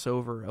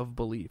crossover of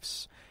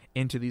beliefs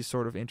into these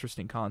sort of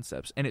interesting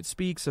concepts. And it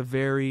speaks a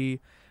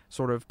very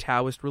sort of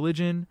Taoist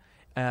religion.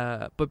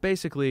 But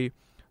basically,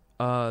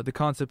 the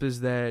concept is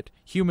that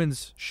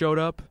humans showed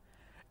up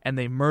and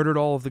they murdered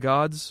all of the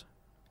gods,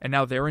 and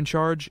now they're in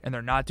charge and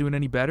they're not doing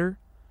any better.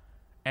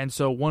 And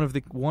so one of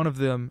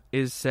them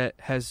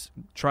has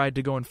tried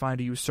to go and find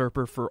a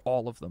usurper for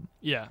all of them.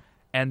 Yeah.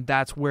 And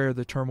that's where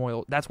the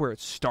turmoil, that's where it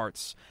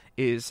starts,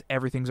 is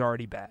everything's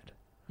already bad.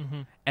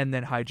 Mm-hmm. And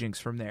then hijinks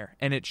from there.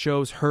 And it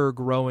shows her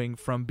growing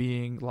from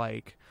being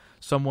like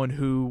someone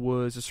who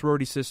was a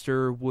sorority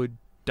sister, would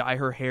dye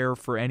her hair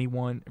for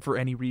anyone, for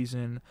any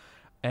reason,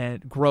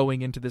 and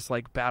growing into this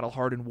like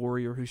battle-hardened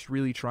warrior who's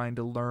really trying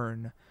to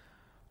learn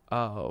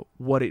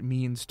what it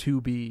means to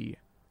be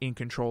in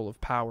control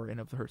of power and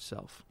of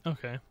herself.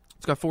 Okay.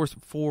 It's got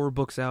four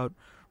books out.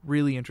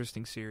 Really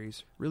interesting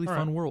series. Really All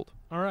fun right. world.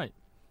 All right.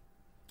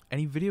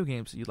 Any video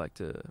games that you'd like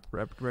to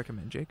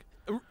recommend, Jake?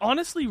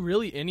 Honestly,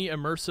 really any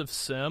immersive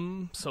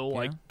sim. So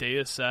like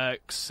Deus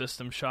Ex,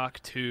 System Shock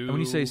 2. And when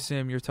you say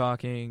sim, you're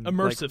talking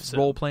immersive like sim.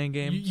 Role-playing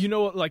games? You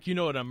know what? Like, you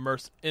know what an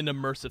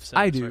immersive sim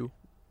I is, do.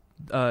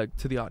 right?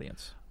 To the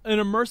audience. An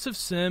immersive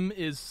sim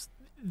is,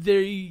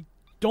 they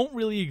don't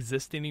really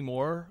exist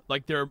anymore.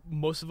 Like,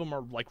 most of them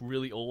are like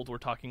really old. We're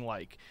talking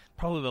like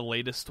probably the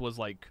latest was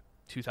like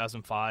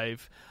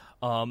 2005.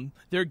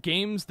 They're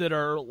games that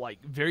are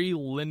like very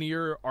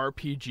linear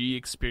RPG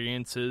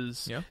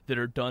experiences that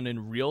are done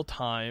in real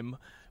time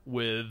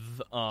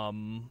with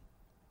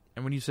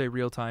And when you say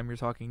real time, you're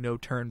talking no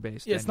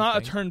turn-based. It's not a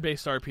anything.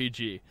 turn-based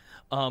RPG.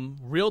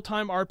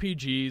 Real-time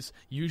RPGs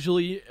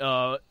usually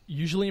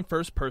in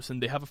first person.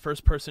 They have a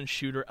first-person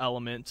shooter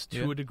element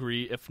to Yeah. a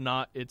degree. If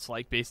not, it's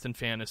like based in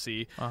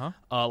fantasy.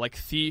 Uh-huh. Like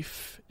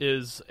Thief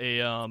is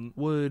a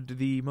Would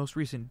the most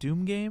recent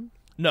Doom game?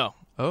 no.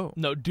 Oh,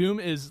 No, Doom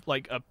is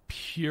like a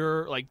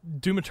pure like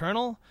Doom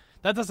Eternal.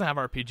 That doesn't have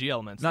RPG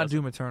elements. not does it?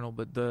 Doom Eternal,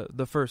 but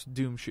the first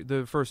Doom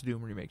the first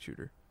Doom remake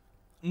shooter.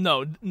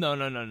 No.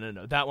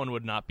 That one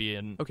would not be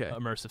an Okay.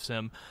 immersive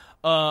sim.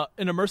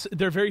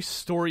 They're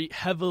very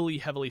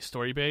heavily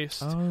story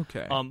based.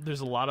 Okay.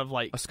 There's a lot of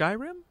like A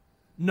Skyrim?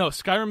 no,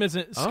 Skyrim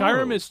isn't.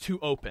 Skyrim Oh. is too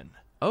open.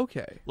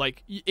 Okay.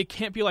 Like it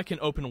can't be like an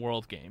open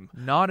world game.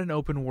 Not an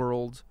open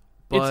world,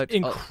 but It's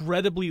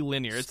incredibly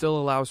linear. it It's still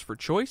allows for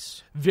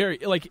choice.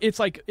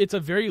 it's a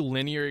very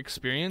linear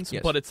experience,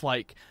 Yes. but it's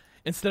like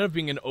instead of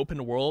being an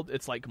open world,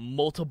 it's like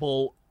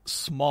multiple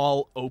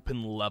small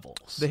open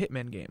levels. The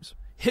Hitman games.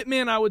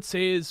 Hitman, I would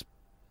say, is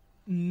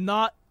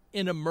not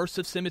an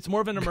immersive sim. It's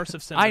more of an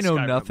immersive sim. I than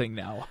know Skyrim. nothing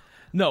now.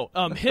 No,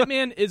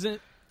 Hitman isn't.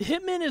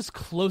 Hitman is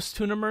close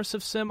to an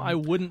immersive sim. I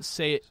wouldn't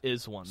say it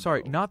is one.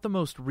 Sorry, though. not the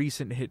most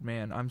recent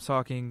Hitman. I'm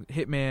talking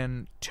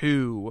Hitman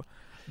 2.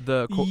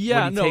 Yeah,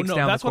 when he takes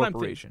down that's the what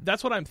corporation.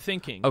 that's what I'm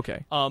thinking.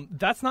 Okay.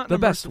 That's not The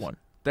an best immersive- one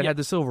that Yeah. had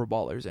the silver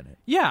ballers in it.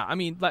 Yeah, I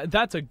mean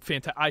that's a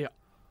fantastic. I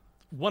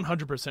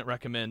 100%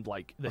 recommend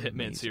like the Hitman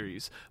Amazing.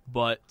 series,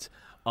 but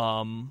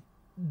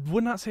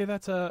would not say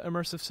that's a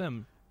immersive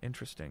sim.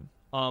 Interesting.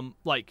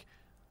 Like,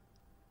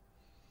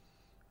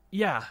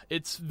 yeah,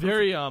 it's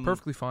very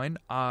Perfectly fine.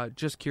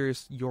 Just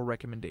curious your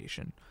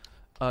recommendation.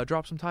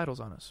 Drop some titles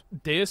on us.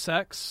 Deus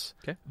Ex,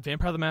 Okay.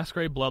 Vampire the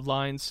Masquerade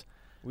Bloodlines,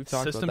 We've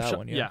talked System about that Shock,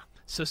 one, yeah.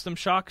 System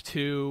Shock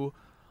 2.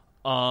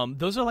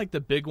 Those are like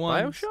the big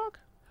ones. BioShock?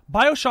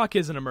 BioShock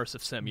is an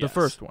immersive sim. Yes. The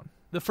first one.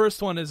 The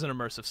first one is an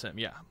immersive sim.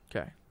 Yeah.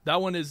 Okay.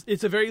 That one is.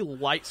 It's a very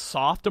light,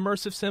 soft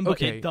immersive sim, but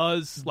Okay. it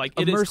does like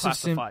it is Immersive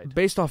sim, classified.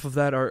 based off of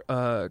that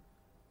are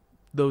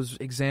those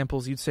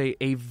examples, you'd say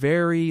a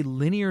very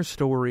linear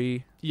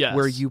story Yes.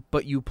 where you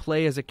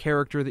play as a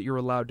character that you're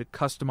allowed to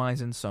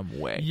customize in some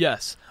way.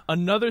 Yes.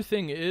 Another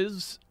thing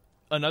is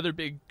another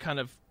big kind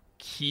of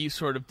key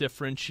sort of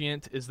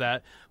differentiant is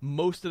that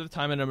most of the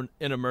time in an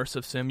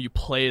immersive sim you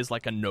play as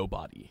like a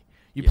nobody.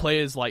 You Yeah.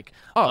 play as like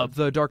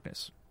The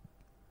Darkness.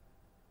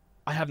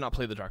 I have not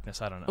played The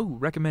Darkness. I don't know. Oh,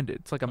 recommend it.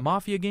 It's like a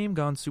mafia game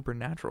gone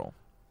supernatural.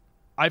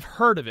 I've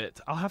heard of it.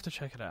 I'll have to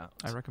check it out.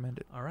 I recommend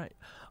it. All right.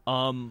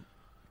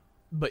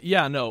 But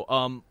yeah,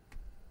 no.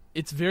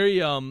 It's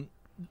very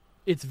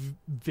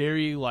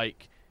very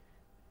like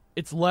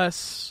it's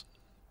less.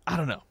 I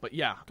don't know, but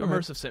yeah, Go ahead.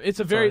 immersive sim. It's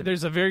all right.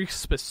 there's a very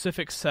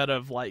specific set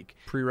of like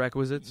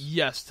Prerequisites.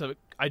 yes to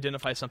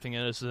identify something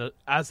as an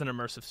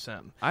immersive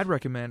sim. I'd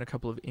recommend a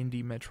couple of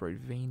indie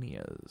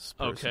Metroidvanias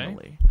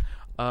personally.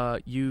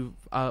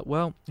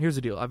 Well, here's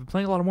the deal. I've been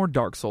playing a lot more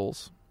Dark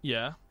Souls.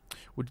 Yeah.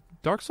 Would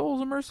Dark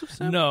Souls immersive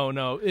sim?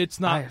 No, it's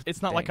not.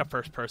 It's not like a dang.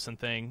 first person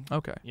thing.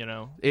 Okay. You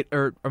know.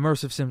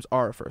 Immersive sims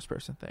are a first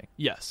person thing.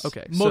 Yes.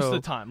 Okay, Most so- of the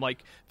time,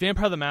 like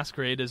Vampire the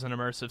Masquerade is an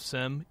immersive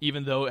sim,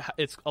 even though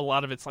it's a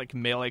lot of its like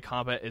melee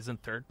combat is in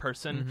third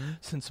person, Mhm.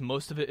 since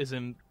most of it is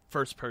in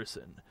first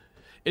person.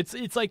 It's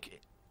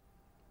like.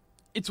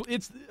 It's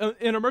an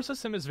immersive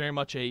sim is very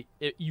much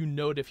you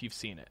know it if you've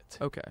seen it.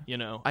 Okay. You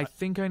know. I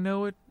think I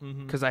know it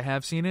Mhm. because I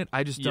have seen it.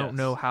 I just don't Yes.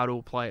 know how to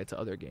apply it to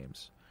other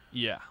games,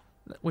 Yeah.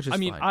 which is I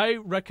mean, fine. I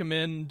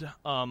recommend,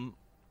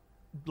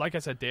 like I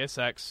said, Deus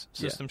Ex,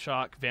 System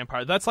Shock,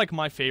 Vampire. That's like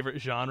my favorite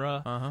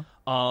genre. Uh-huh.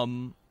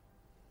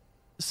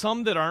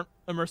 Some that aren't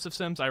immersive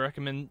sims, I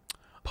recommend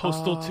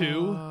Postal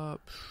 2.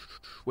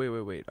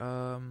 Wait.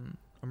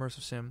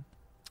 Immersive sim.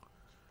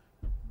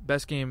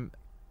 Best game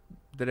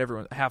that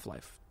everyone...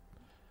 Half-Life.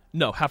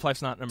 No,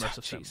 Half-Life's not an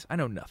immersive sim. Jeez, I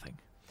know nothing.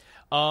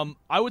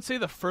 I would say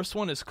the first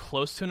one is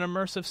close to an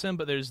immersive sim,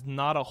 but there's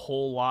not a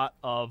whole lot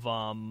of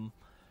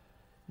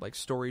Like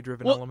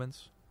story-driven Well,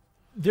 elements.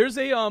 there's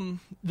a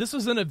this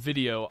was in a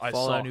video I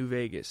saw. Fallout New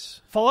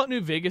Vegas. Fallout New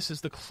Vegas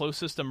is the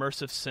closest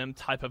immersive sim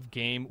type of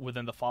game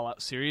within the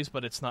Fallout series,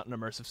 but it's not an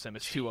immersive sim.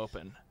 It's too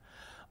open.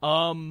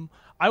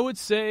 I would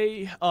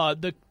say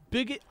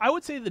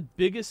the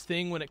biggest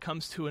thing when it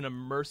comes to an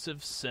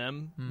immersive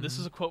sim. This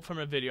is a quote from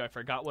a video. I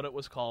forgot what it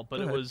was called, but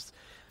Go it ahead. was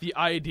the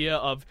idea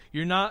of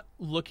you're not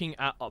looking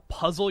at a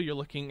puzzle. You're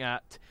looking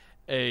at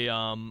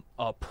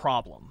a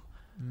problem.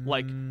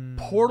 Like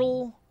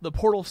Portal, the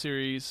Portal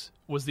series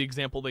was the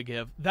example they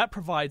give. That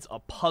provides a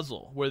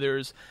puzzle where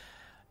there's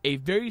a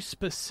very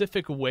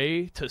specific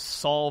way to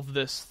solve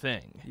this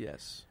thing.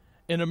 Yes.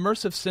 An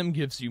immersive sim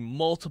gives you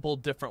multiple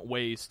different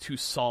ways to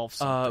solve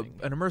something.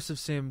 An immersive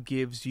sim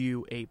gives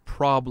you a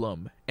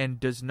problem and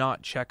does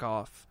not check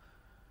off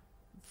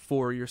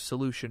for your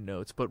solution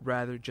notes, but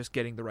rather just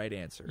getting the right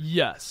answer.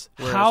 Yes.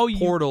 Whereas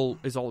Portal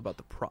is all about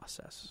the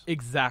process.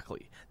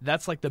 Exactly.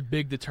 That's like the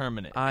big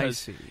determinant. I 'Cause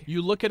see.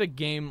 You look at a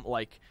game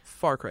like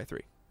Far Cry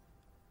 3.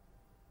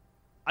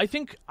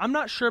 I'm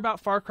not sure about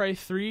Far Cry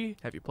 3.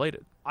 Have you played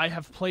it? I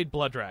have played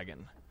Blood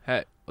Dragon.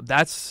 Hey,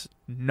 that's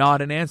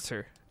not an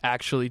answer.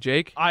 Actually,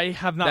 Jake. I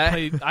have not That-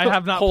 played. I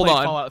have not Hold played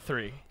on. Fallout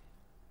 3.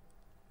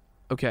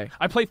 Okay.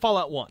 I played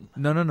Fallout 1.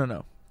 No.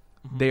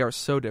 Mm-hmm. They are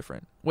so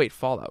different. Wait,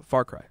 Fallout,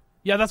 Far Cry.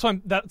 Yeah, that's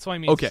what I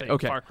mean. Okay, to say.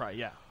 okay. Far Cry.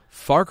 Yeah,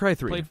 Far Cry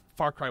 3. played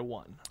Far Cry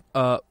 1.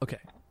 Okay.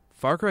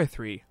 Far Cry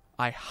 3.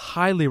 I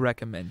highly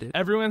recommend it.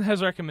 Everyone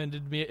has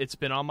recommended me. It's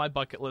been on my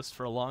bucket list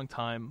for a long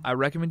time. I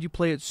recommend you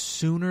play it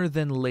sooner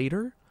than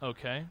later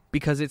Okay.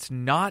 because it's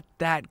not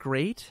that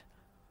great.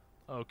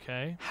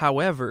 Okay.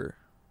 However,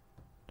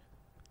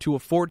 to a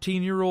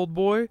 14-year-old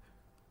boy,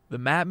 the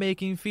map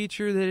making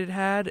feature that it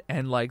had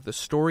and like the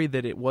story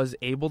that it was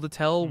able to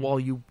tell while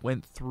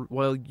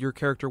your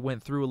character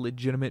went through a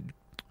legitimate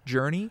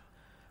journey,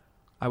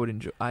 I would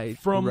enjoy. I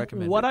From would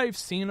recommend what it. I've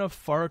seen of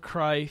Far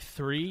Cry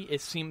 3,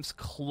 it seems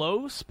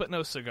close but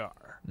no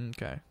cigar.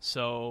 Okay.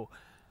 So,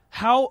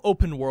 how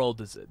open world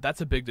is it? That's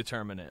a big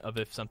determinant of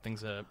if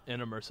something's an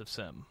immersive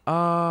sim.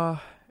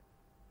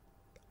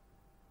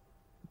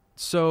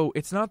 So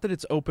it's not that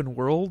it's open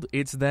world.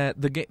 It's that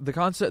the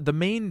concept, the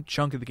main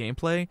chunk of the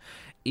gameplay,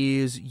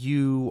 is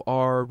you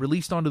are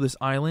released onto this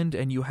island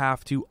and you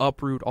have to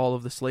uproot all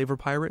of the slaver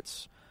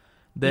pirates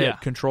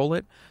that control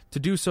it. To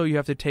do so, you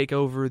have to take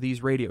over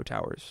these radio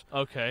towers.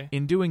 Okay.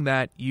 In doing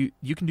that, you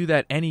can do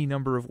that any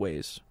number of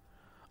ways.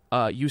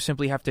 You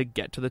simply have to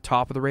get to the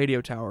top of the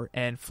radio tower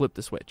and flip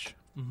the switch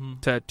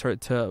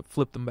to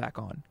flip them back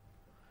on.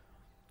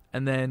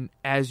 And then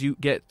as you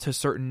get to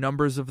certain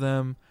numbers of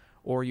them,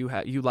 or you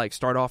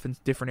start off in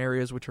different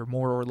areas which are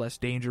more or less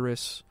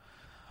dangerous,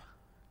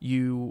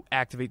 you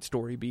activate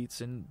story beats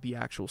and the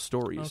actual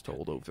story is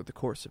told over the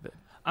course of it.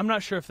 I'm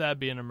not sure if that'd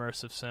be an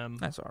immersive sim.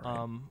 That's all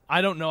right.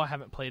 I don't know. I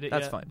haven't played it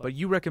yet. That's fine. But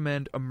you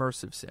recommend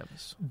immersive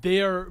sims.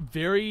 They are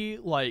very,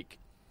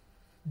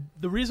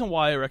 the reason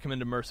why I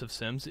recommend immersive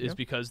sims is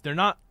because they're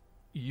not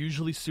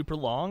usually super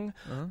long,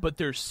 but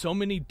there's so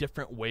many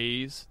different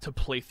ways to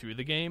play through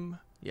the game.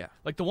 Yeah.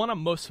 Like, the one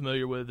I'm most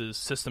familiar with is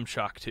System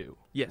Shock 2.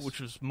 Yes. Which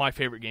was my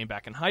favorite game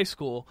back in high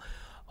school.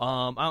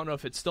 I don't know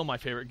if it's still my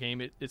favorite game.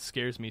 It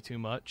scares me too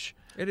much.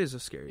 It is a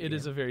scary game. It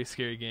is a very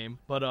scary game.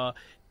 But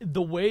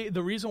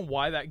the reason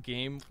why that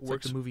game It's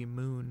works... like the movie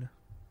Moon.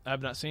 I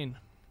have not seen.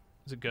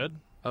 Is it good?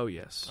 Oh,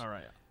 yes. All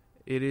right.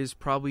 It is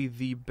probably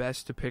the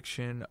best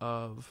depiction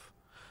of...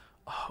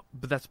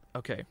 but that's...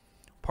 Okay.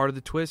 Part of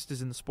the twist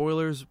is in the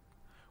spoilers.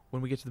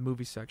 When we get to the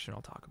movie section,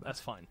 I'll talk about That's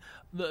fine.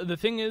 The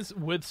thing is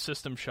with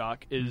System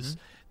Shock is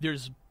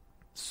there's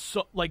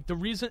so the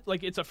reason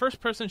it's a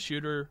first person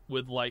shooter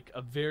with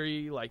a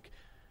very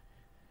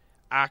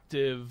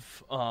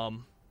active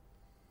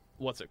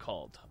what's it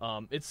called?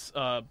 It's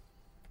oh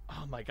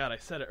my god, I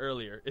said it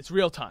earlier. It's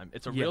real time.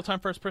 It's a real time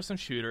first person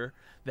shooter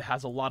that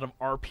has a lot of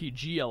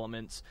RPG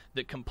elements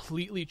that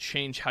completely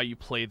change how you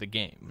play the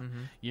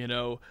game. You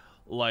know,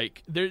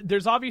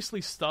 there's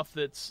obviously stuff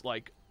that's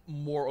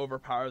more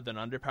overpowered than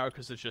underpowered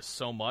because there's just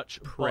so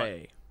much.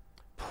 Prey.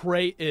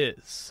 Prey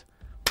is.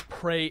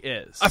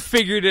 I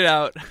figured it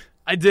out.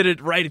 I did it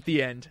right at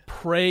the end.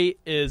 Prey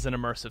is an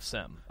immersive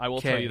sim. I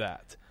will tell you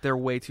that. They're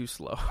way too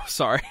slow.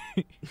 Sorry.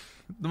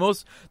 The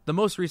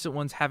most recent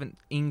ones haven't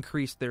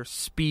increased their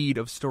speed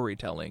of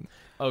storytelling.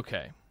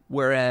 Okay.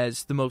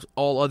 Whereas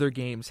all other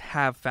games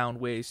have found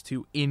ways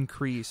to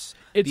increase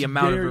the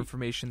amount of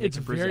information they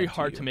can present. It's very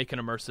hard to to make an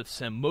immersive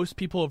sim. Most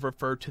people have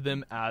referred to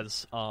them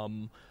as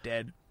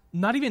dead.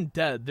 Not even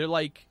dead. They're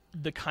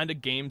the kind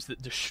of games that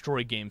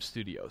destroy game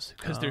studios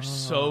because they're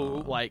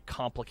so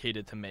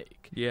complicated to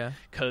make. Yeah.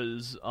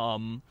 Because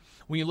when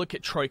you look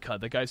at Troika,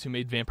 the guys who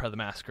made Vampire the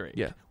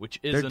Masquerade, which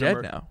is they're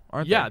dead now,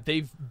 aren't they? Yeah,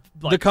 they've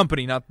the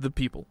company, not the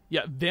people.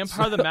 Yeah,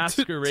 Vampire the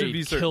Masquerade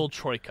be certain. killed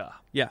Troika.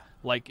 Yeah.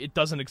 It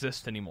doesn't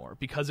exist anymore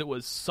because it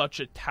was such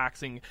a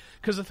taxing...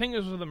 Because the thing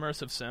is with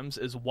immersive sims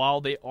is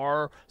while they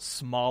are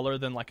smaller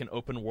than an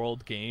open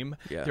world game,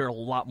 they're a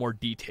lot more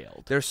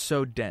detailed. They're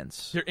so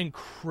dense. They're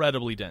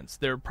incredibly dense.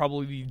 They're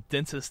probably the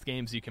densest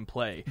games you can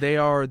play. They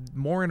are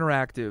more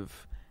interactive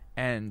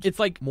and it's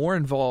more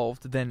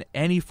involved than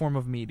any form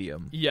of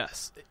medium.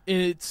 Yes.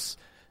 It's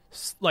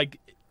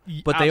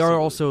But they are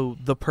also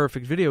the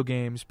perfect video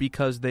games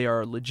because they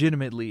are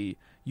legitimately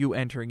you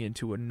entering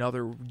into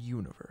another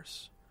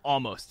universe.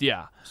 Almost,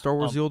 yeah. Star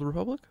Wars: The Old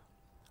Republic?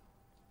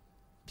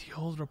 The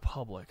Old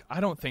Republic?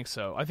 I don't think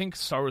so. I think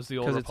Star Wars: The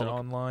Old Republic... Because it's an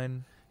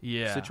online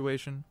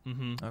situation?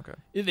 Mm-hmm. Okay.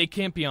 They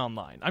can't be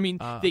online. I mean,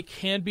 they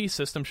can be.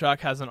 System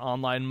Shock has an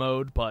online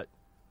mode, but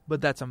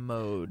that's a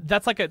mode.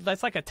 That's like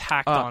a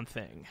tacked on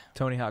thing.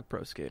 Tony Hawk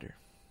Pro Skater.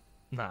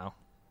 No.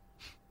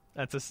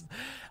 That's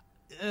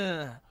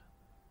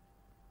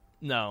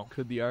no.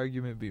 Could the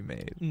argument be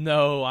made?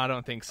 No, I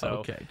don't think so.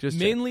 Okay, just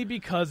mainly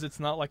because it's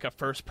not like a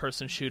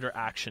first-person shooter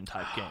action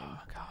type game.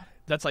 God.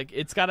 That's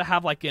it's got to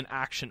have an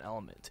action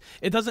element.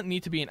 It doesn't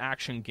need to be an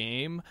action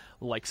game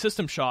like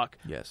System Shock.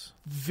 Yes.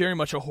 Very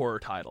much a horror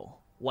title.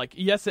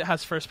 Yes, it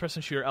has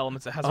first-person shooter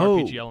elements. It has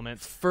RPG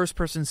elements.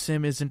 First-person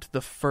sim isn't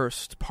the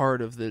first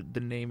part of the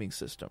naming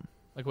system.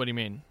 What do you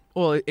mean?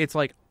 Well, it's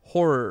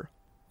horror,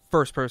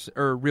 first-person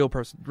or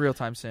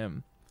real-time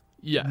sim.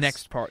 Yes.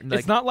 next part.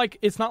 It's not like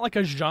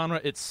a genre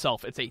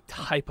itself. It's a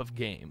type of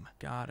game.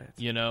 Got it.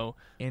 You know.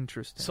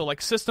 Interesting. So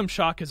like System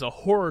Shock is a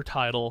horror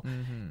title.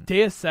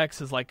 Deus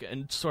Ex is like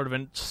sort of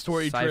a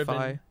story-driven.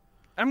 Sci-fi.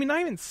 I mean,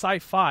 not even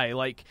sci-fi.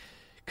 Like,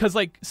 because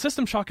like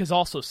System Shock is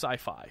also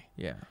sci-fi.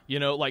 Yeah. You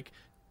know, like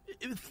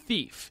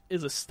Thief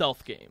is a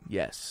stealth game.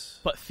 Yes.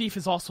 But Thief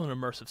is also an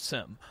immersive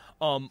sim.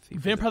 Thief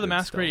is Vampire a the good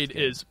Masquerade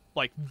stealth game. is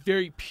like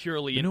very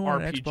purely The an new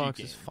one on RPG Xbox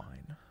game. is fine.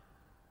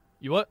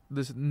 You what?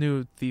 This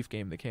new Thief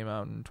game that came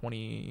out in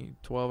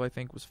 2012, I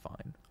think, was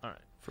fine. All right.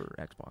 For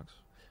Xbox.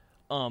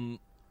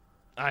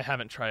 I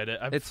haven't tried it.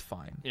 It's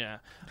fine. Yeah,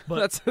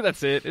 but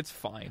That's it. It's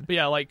fine. But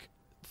yeah, like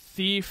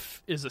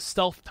Thief is a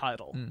stealth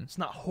title. Mm. It's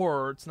not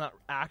horror. It's not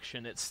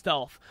action. It's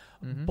stealth.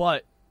 Mhm.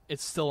 But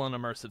it's still an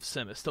immersive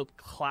sim. It's still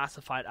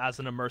classified as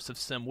an immersive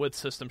sim with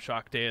System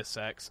Shock, Deus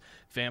Ex,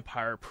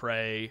 Vampire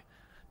Prey,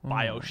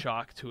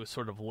 BioShock to a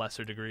sort of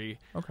lesser degree.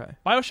 Okay.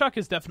 BioShock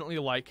is definitely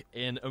like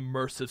an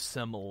immersive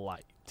sim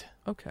light.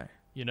 Okay.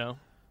 You know?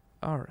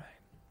 All right.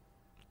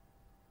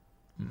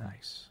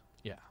 Nice.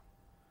 Yeah.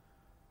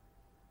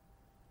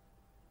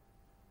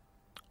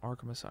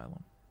 Arkham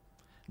Asylum.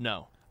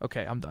 No.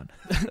 Okay, I'm done.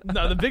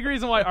 No, the big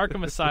reason why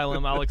Arkham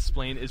Asylum, I'll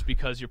explain, is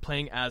because you're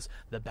playing as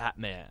the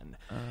Batman.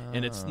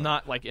 And it's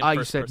not like in You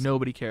first said person.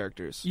 nobody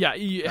characters. Yeah,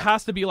 it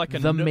has to be like a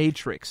The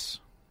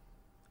Matrix.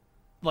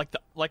 like the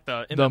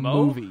MMO? The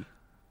movie.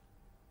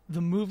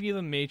 The movie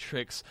The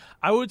Matrix.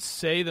 I would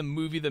say the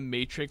movie The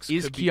Matrix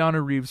Is could be,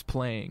 Keanu Reeves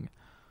playing?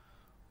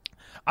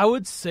 I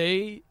would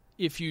say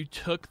if you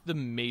took The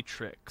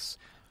Matrix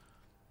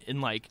and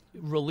like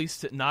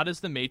released it not as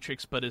The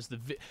Matrix but as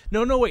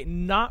wait,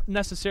 not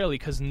necessarily,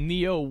 because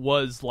Neo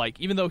was like,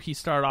 even though he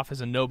started off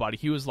as a nobody,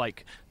 he was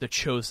like the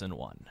chosen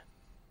one,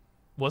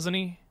 wasn't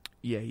he?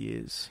 Yeah, he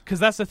is. Because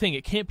that's the thing,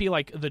 it can't be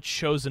like the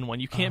chosen one.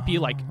 You can't be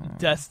like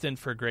destined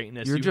for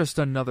greatness. You're just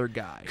another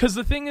guy. Because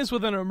the thing is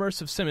with an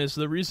immersive sim is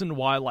the reason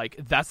why like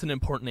that's an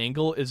important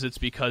angle is it's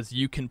because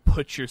you can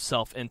put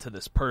yourself into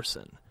this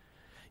person.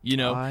 You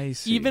know, I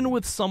see. even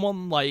with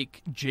someone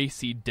like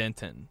J.C.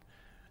 Denton,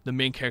 the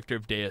main character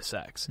of Deus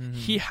Ex,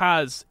 he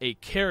has a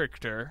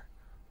character,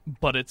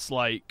 but it's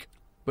like,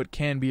 but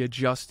can be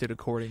adjusted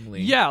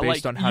accordingly. yeah,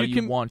 based like on how you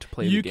can, want to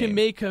play the You game. can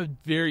make a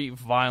very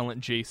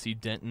violent J.C.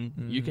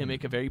 Denton. You can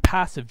make a very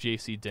passive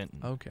J.C. Denton.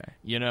 Okay,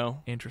 You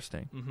know.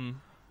 interesting. Mm-hmm.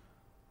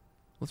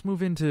 Let's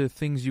move into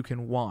things you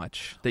can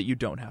watch that you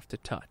don't have to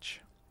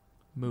touch.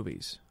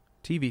 Movies,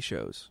 TV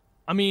shows.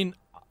 I mean,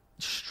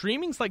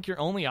 streaming's like your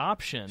only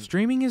option.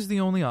 Streaming is the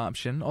only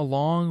option,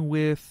 along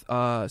with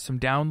some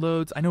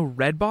downloads. I know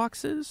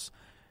Redbox is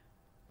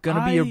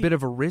gonna be a bit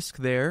of a risk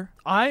there.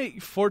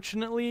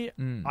 Fortunately,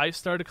 I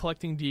started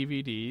collecting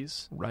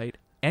DVDs. Right.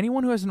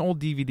 Anyone who has an old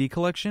DVD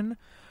collection,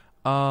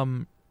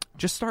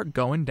 just start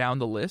going down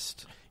the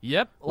list.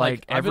 Yep.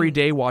 Like every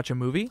day, watch a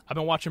movie. I've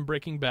been watching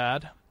Breaking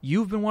Bad.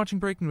 You've been watching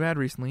Breaking Bad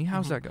recently.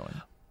 How's that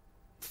going?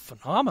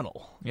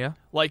 Phenomenal. Yeah.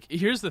 Like,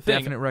 here's the thing.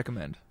 Definite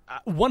recommend.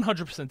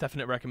 100%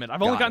 definite recommend.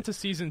 I've only Got gotten it. to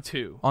season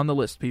 2. On the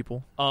list,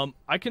 people.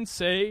 I can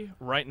say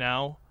right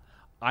now,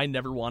 I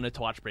never wanted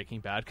to watch Breaking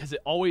Bad because it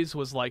always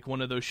was like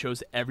one of those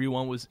shows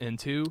everyone was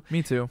into.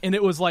 Me too. And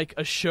it was like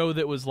a show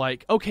that was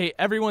like, okay,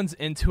 everyone's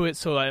into it,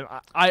 so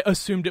I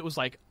assumed it was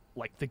like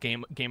the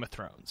Game of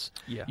Thrones.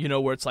 Yeah. You know,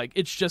 where it's like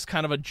it's just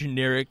kind of a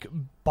generic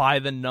by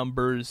the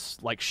numbers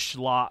like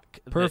schlock.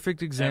 that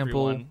Perfect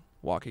example. everyone-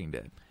 Walking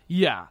Dead.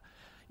 Yeah.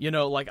 You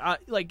know, like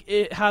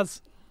it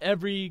has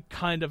every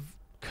kind of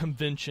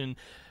convention.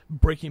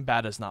 Breaking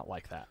Bad is not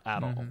like that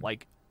at all.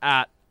 Like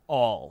at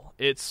all.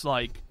 It's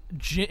like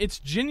it's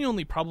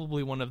genuinely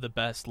probably one of the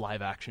best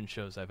live action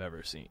shows I've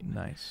ever seen.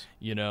 Nice.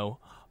 You know,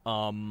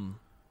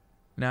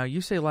 Now,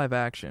 you say live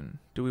action.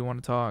 Do we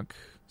want to talk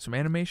some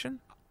animation?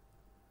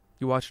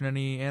 You watching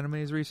any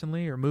animes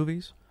recently or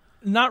movies?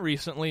 not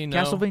recently. No.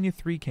 Castlevania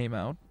 3 came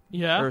out.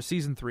 Yeah. Or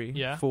season 3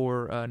 Yeah.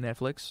 for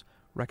Netflix.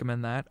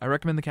 Recommend that. I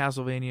recommend the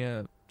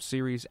Castlevania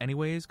series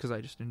anyways because I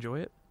just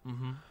enjoy it.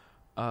 Mm-hmm.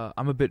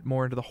 I'm a bit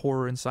more into the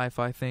horror and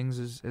sci-fi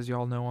things, as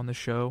y'all know on the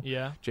show.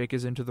 Yeah. Jake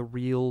is into the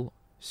real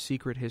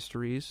secret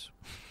histories.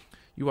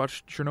 You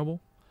watched Chernobyl?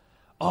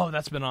 Oh,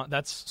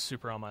 that's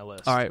super on my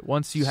list. All right.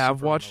 Once you have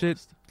Super on watched my it,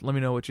 list. let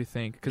me know what you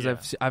think because Yeah.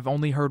 I've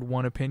only heard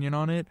one opinion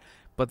on it,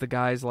 but the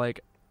guy's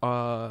like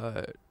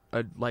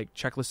a like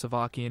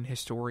Czechoslovakian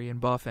historian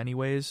buff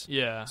anyways.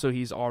 Yeah. So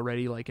he's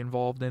already like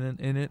involved in it.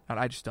 And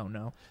I just don't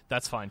know.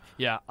 That's fine.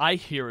 Yeah, I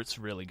hear it's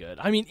really good.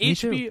 I mean, Me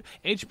too.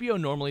 HBO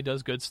normally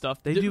does good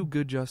stuff. They The- do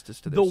good justice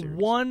to their The series.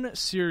 one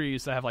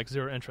series that I have like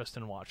zero interest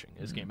in watching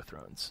is Game of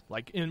Thrones.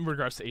 Like in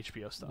regards to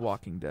HBO stuff.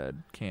 Walking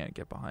Dead, can't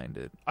get behind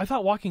it. I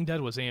thought Walking Dead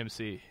was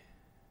AMC.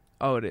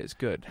 Oh, it is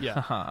good.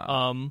 Yeah.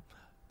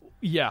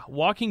 Yeah,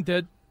 Walking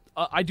Dead.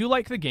 I do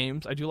like the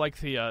games. I do like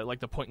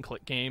the point and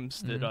click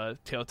games that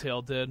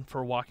Telltale did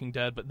for Walking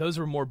Dead, but those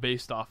were more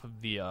based off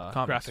of the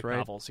Comics, graphic right?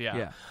 novels.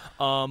 Yeah.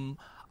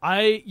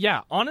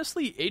 Yeah.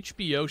 Honestly,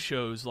 HBO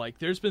shows, like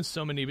there's been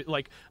so many,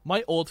 like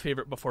my old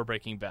favorite before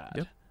Breaking Bad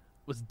Yep.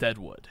 was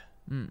Deadwood.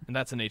 and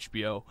that's an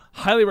HBO.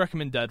 Highly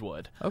recommend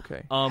Deadwood.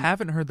 Okay. Um,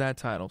 Haven't heard that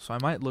title, so I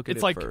might look at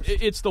It's it like first.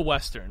 it's the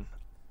Western,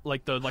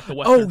 like the Western.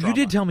 Oh, drama. you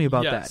did tell me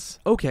about Yes.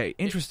 that. Okay,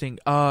 interesting.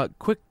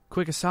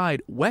 Quick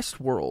aside.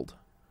 Westworld.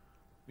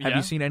 Have Yeah?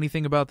 you seen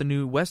anything about the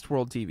new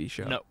Westworld TV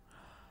show? No.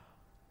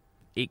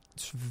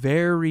 It's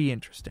very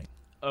interesting.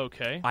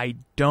 Okay. I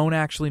don't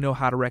actually know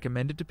how to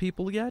recommend it to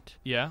people yet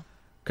Yeah.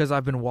 because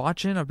I've been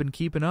watching, I've been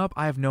keeping up.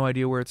 I have no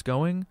idea where it's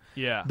going.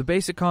 Yeah. The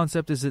basic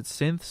concept is it's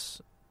synths.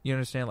 You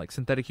understand, like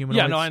synthetic humanoids.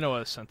 Yeah. No, I know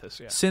a synthesis.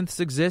 Yeah.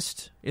 Synths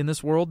exist in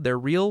this world. They're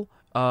real.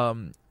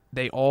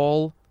 They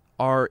all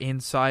are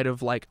inside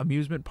of like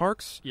amusement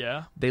parks.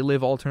 Yeah. They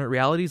live alternate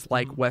realities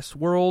like Mhm.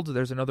 Westworld.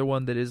 There's another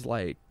one that is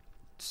like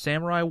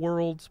Samurai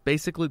World.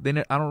 Basically,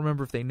 I don't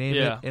remember if they name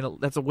Yeah. it.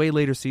 And that's a way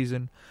later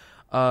season.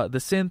 The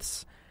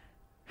synths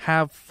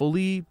have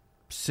fully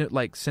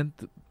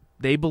synth.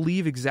 They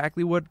believe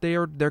exactly what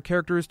their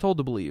character is told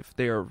to believe.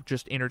 They are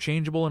just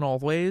interchangeable in all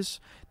ways.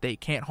 They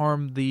can't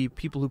harm the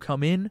people who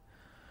come in.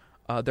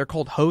 They're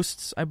called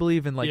hosts, I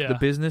believe, in like Yeah. the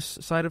business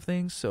side of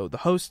things. So the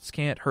hosts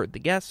can't hurt the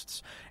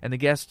guests, and the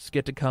guests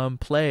get to come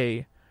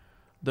play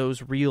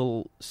those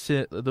real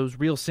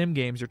sim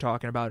games you're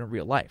talking about in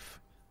real life.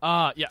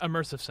 Yeah.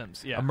 Immersive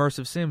Sims. Yeah.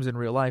 Immersive sims in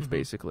real life, Mhm.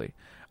 basically.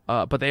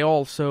 But they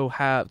also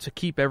have, to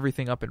keep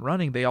everything up and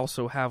running, they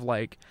also have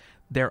like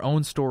their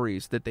own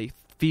stories that they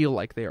feel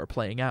like they are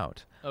playing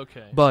out.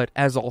 Okay. But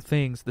as all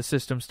things, the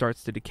system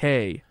starts to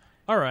decay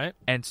All right.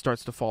 and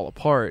starts to fall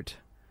apart,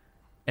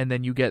 and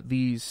then you get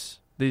these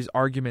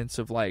arguments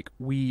of like,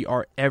 we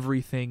are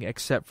everything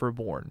except for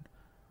born,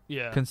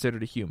 Yeah.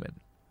 considered a human.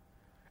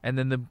 And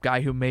then the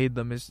guy who made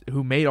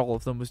all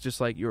of them was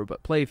just like, you're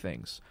but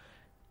playthings.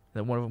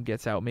 Then one of them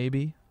gets out,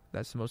 maybe.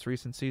 That's the most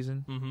recent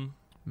season. Mm-hmm.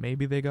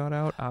 Maybe they got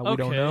out. We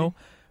don't Okay. know.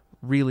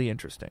 Really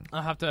interesting.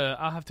 I'll have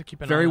to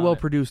keep an eye Very on well it.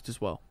 produced as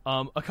well.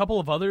 A couple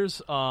of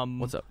others.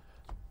 What's up?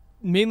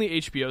 Mainly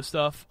HBO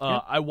stuff.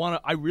 Yeah.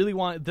 I really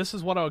want. This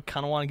is what I would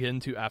kind of want to get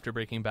into after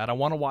Breaking Bad. I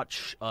want to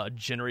watch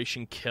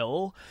Generation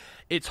Kill.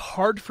 It's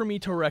hard for me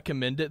to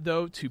recommend it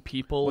though to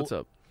people What's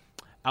up?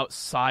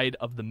 outside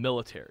of the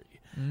military.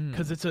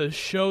 Because it's a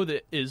show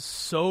that is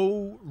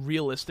so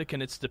realistic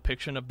in its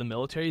depiction of the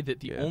military that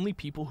the Yeah. only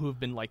people who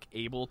have been like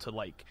able to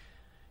like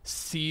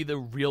see the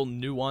real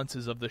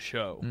nuances of the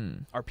show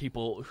are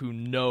people who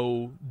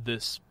know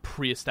this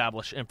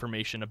pre-established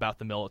information about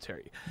the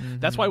military.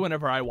 That's why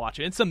whenever I watch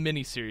it, it's a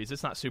mini series.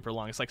 It's not super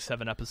long. It's like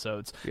 7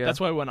 episodes. Yeah. That's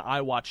why when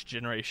I watch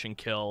Generation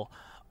Kill,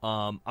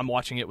 I'm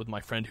watching it with my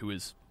friend who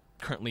is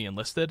currently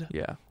enlisted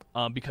Yeah.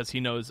 because he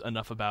knows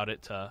enough about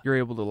it to You're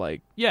able to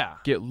like yeah.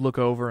 look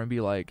over and be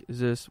like,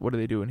 what are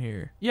they doing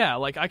here? Yeah,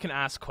 like I can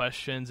ask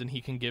questions and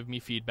he can give me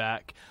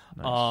feedback.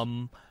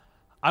 Nice.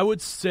 I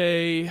would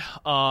say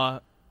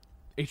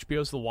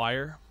HBO's The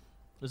Wire.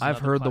 is I've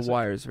another heard classic. The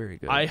Wire is very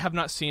good. I have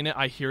not seen it.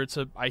 I hear it's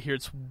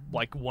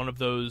like one of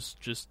those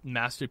just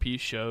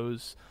masterpiece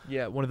shows.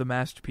 Yeah, one of the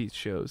masterpiece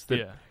shows that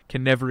Yeah.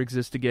 can never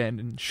exist again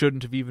and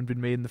shouldn't have even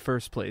been made in the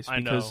first place I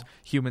because know.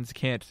 humans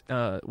can't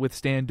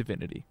withstand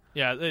divinity.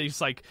 Yeah,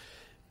 it's like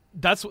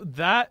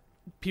that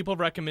people have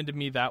recommended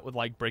me that with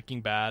like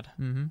Breaking Bad,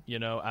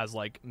 Mm-hmm. as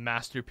like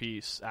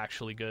masterpiece,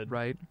 actually good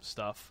Right.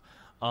 stuff.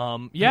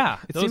 Yeah,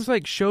 It those- seems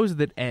like shows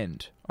that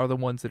end are the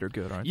ones that are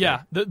good, aren't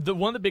Yeah, the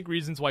one of the big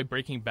reasons why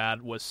Breaking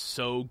Bad was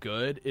so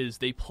good is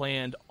they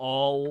planned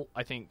all,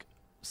 I think,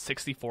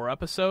 64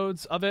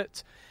 episodes of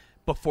it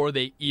before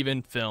they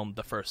even filmed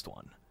the first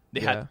one.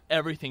 They Yeah. had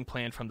everything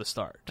planned from the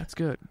start. they? That's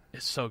good.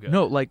 It's so good.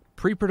 No, like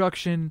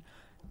pre-production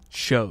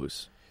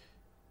shows.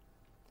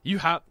 You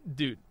have,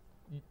 dude,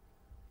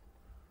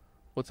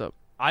 What's up?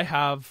 I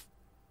have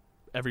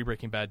every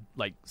Breaking Bad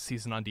like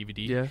season on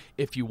DVD. Yeah.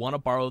 If you want to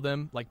borrow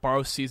them, like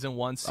borrow season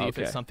 1, see if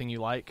it's Okay. something you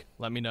like,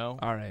 let me know.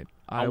 All right.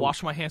 I'll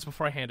wash my hands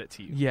before I hand it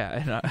to you.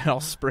 Yeah, and I'll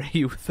spray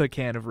you with a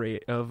can of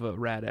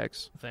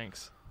Rad-X.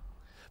 Thanks.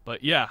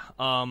 But yeah,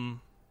 highly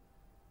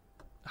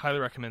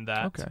recommend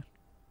that. Okay.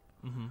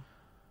 hmm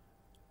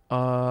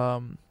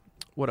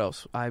What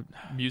else?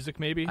 Music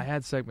maybe. I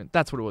had segment.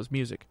 That's what it was.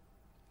 Music.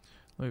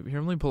 Let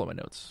me pull up my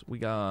notes. We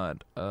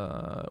got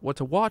what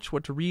to watch,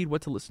 what to read,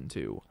 what to listen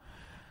to.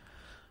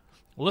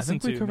 Listen I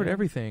think we to covered man.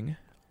 everything.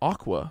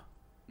 Aqua.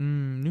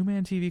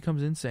 Newman TV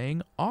comes in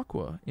saying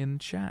Aqua in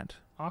chat.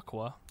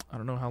 Aqua. I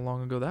don't know how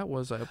long ago that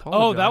was. I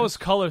apologize. Oh, that was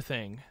Color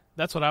Thing.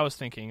 That's what I was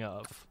thinking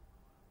of.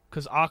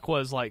 Because Aqua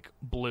is like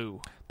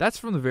blue. That's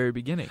from the very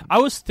beginning. I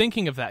was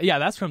thinking of that. Yeah,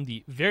 that's from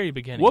the very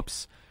beginning.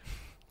 Whoops.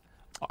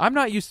 I'm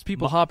not used to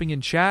people hopping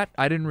in chat.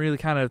 I didn't really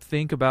kind of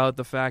think about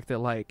the fact that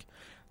like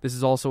this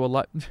is also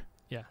a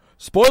Yeah.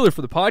 Spoiler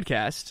for the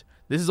podcast.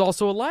 This is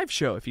also a live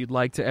show. If you'd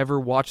like to ever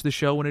watch the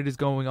show when it is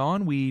going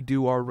on, we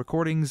do our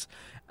recordings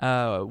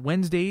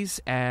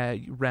Wednesdays at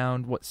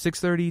around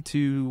 6:30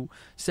 to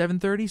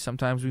 7:30.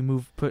 Sometimes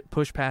we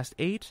push past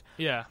 8.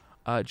 Yeah.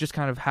 Just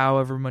kind of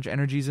however much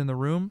energy's in the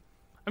room.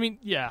 I mean,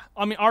 yeah.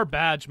 I mean, our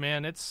badge,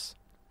 man.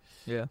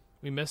 Yeah.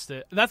 We missed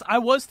it. I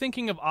was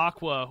thinking of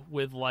Aqua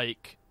with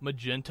like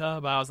magenta,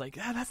 but I was like,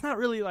 that's not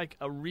really like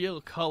a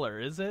real color,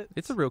 is it?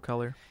 It's a real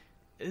color.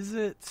 Is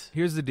it?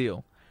 Here's the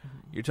deal.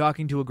 You're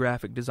talking to a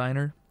graphic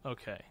designer.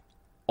 Okay.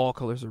 All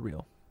colors are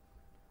real.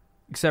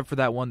 Except for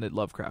that one that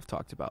Lovecraft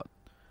talked about.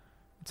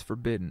 It's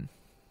forbidden,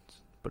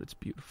 but it's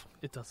beautiful.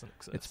 It doesn't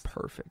exist. It's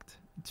perfect.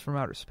 It's from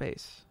outer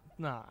space.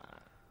 Nah.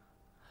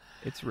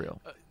 It's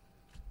real.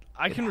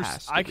 I It can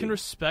has to I can be.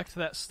 respect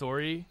that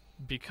story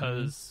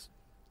because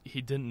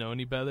he didn't know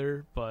any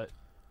better, but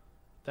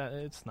that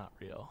it's not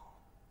real.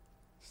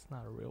 It's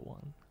not a real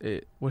one.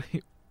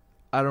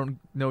 I don't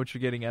know what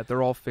you're getting at.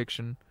 They're all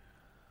fiction.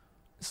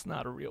 It's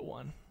not a real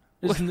one.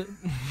 What? Isn't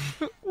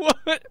it?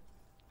 What?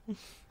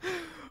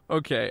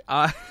 Okay,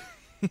 I'm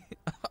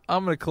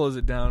gonna close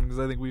it down because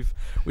I think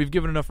we've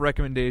given enough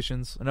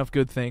recommendations, enough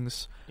good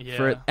things Yeah.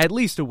 for at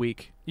least a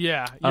week.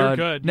 Yeah, you're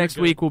good. Next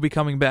You're good. week we'll be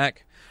coming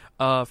back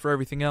for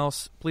everything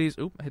else. Please,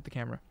 I hit the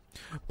camera.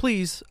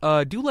 Please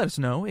do let us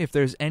know if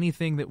there's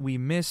anything that we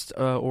missed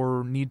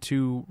or need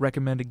to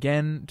recommend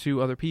again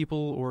to other people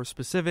or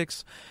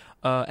specifics.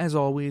 As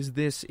always,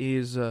 this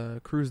is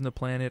Cruising the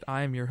Planet.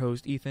 I am your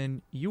host,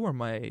 Ethan. You are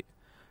my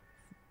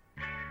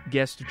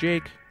guest,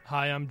 Jake.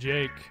 Hi, I'm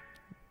Jake.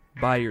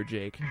 Bye, you're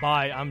Jake.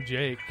 Bye, I'm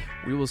Jake.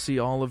 We will see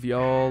all of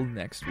y'all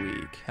next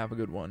week. Have a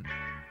good one.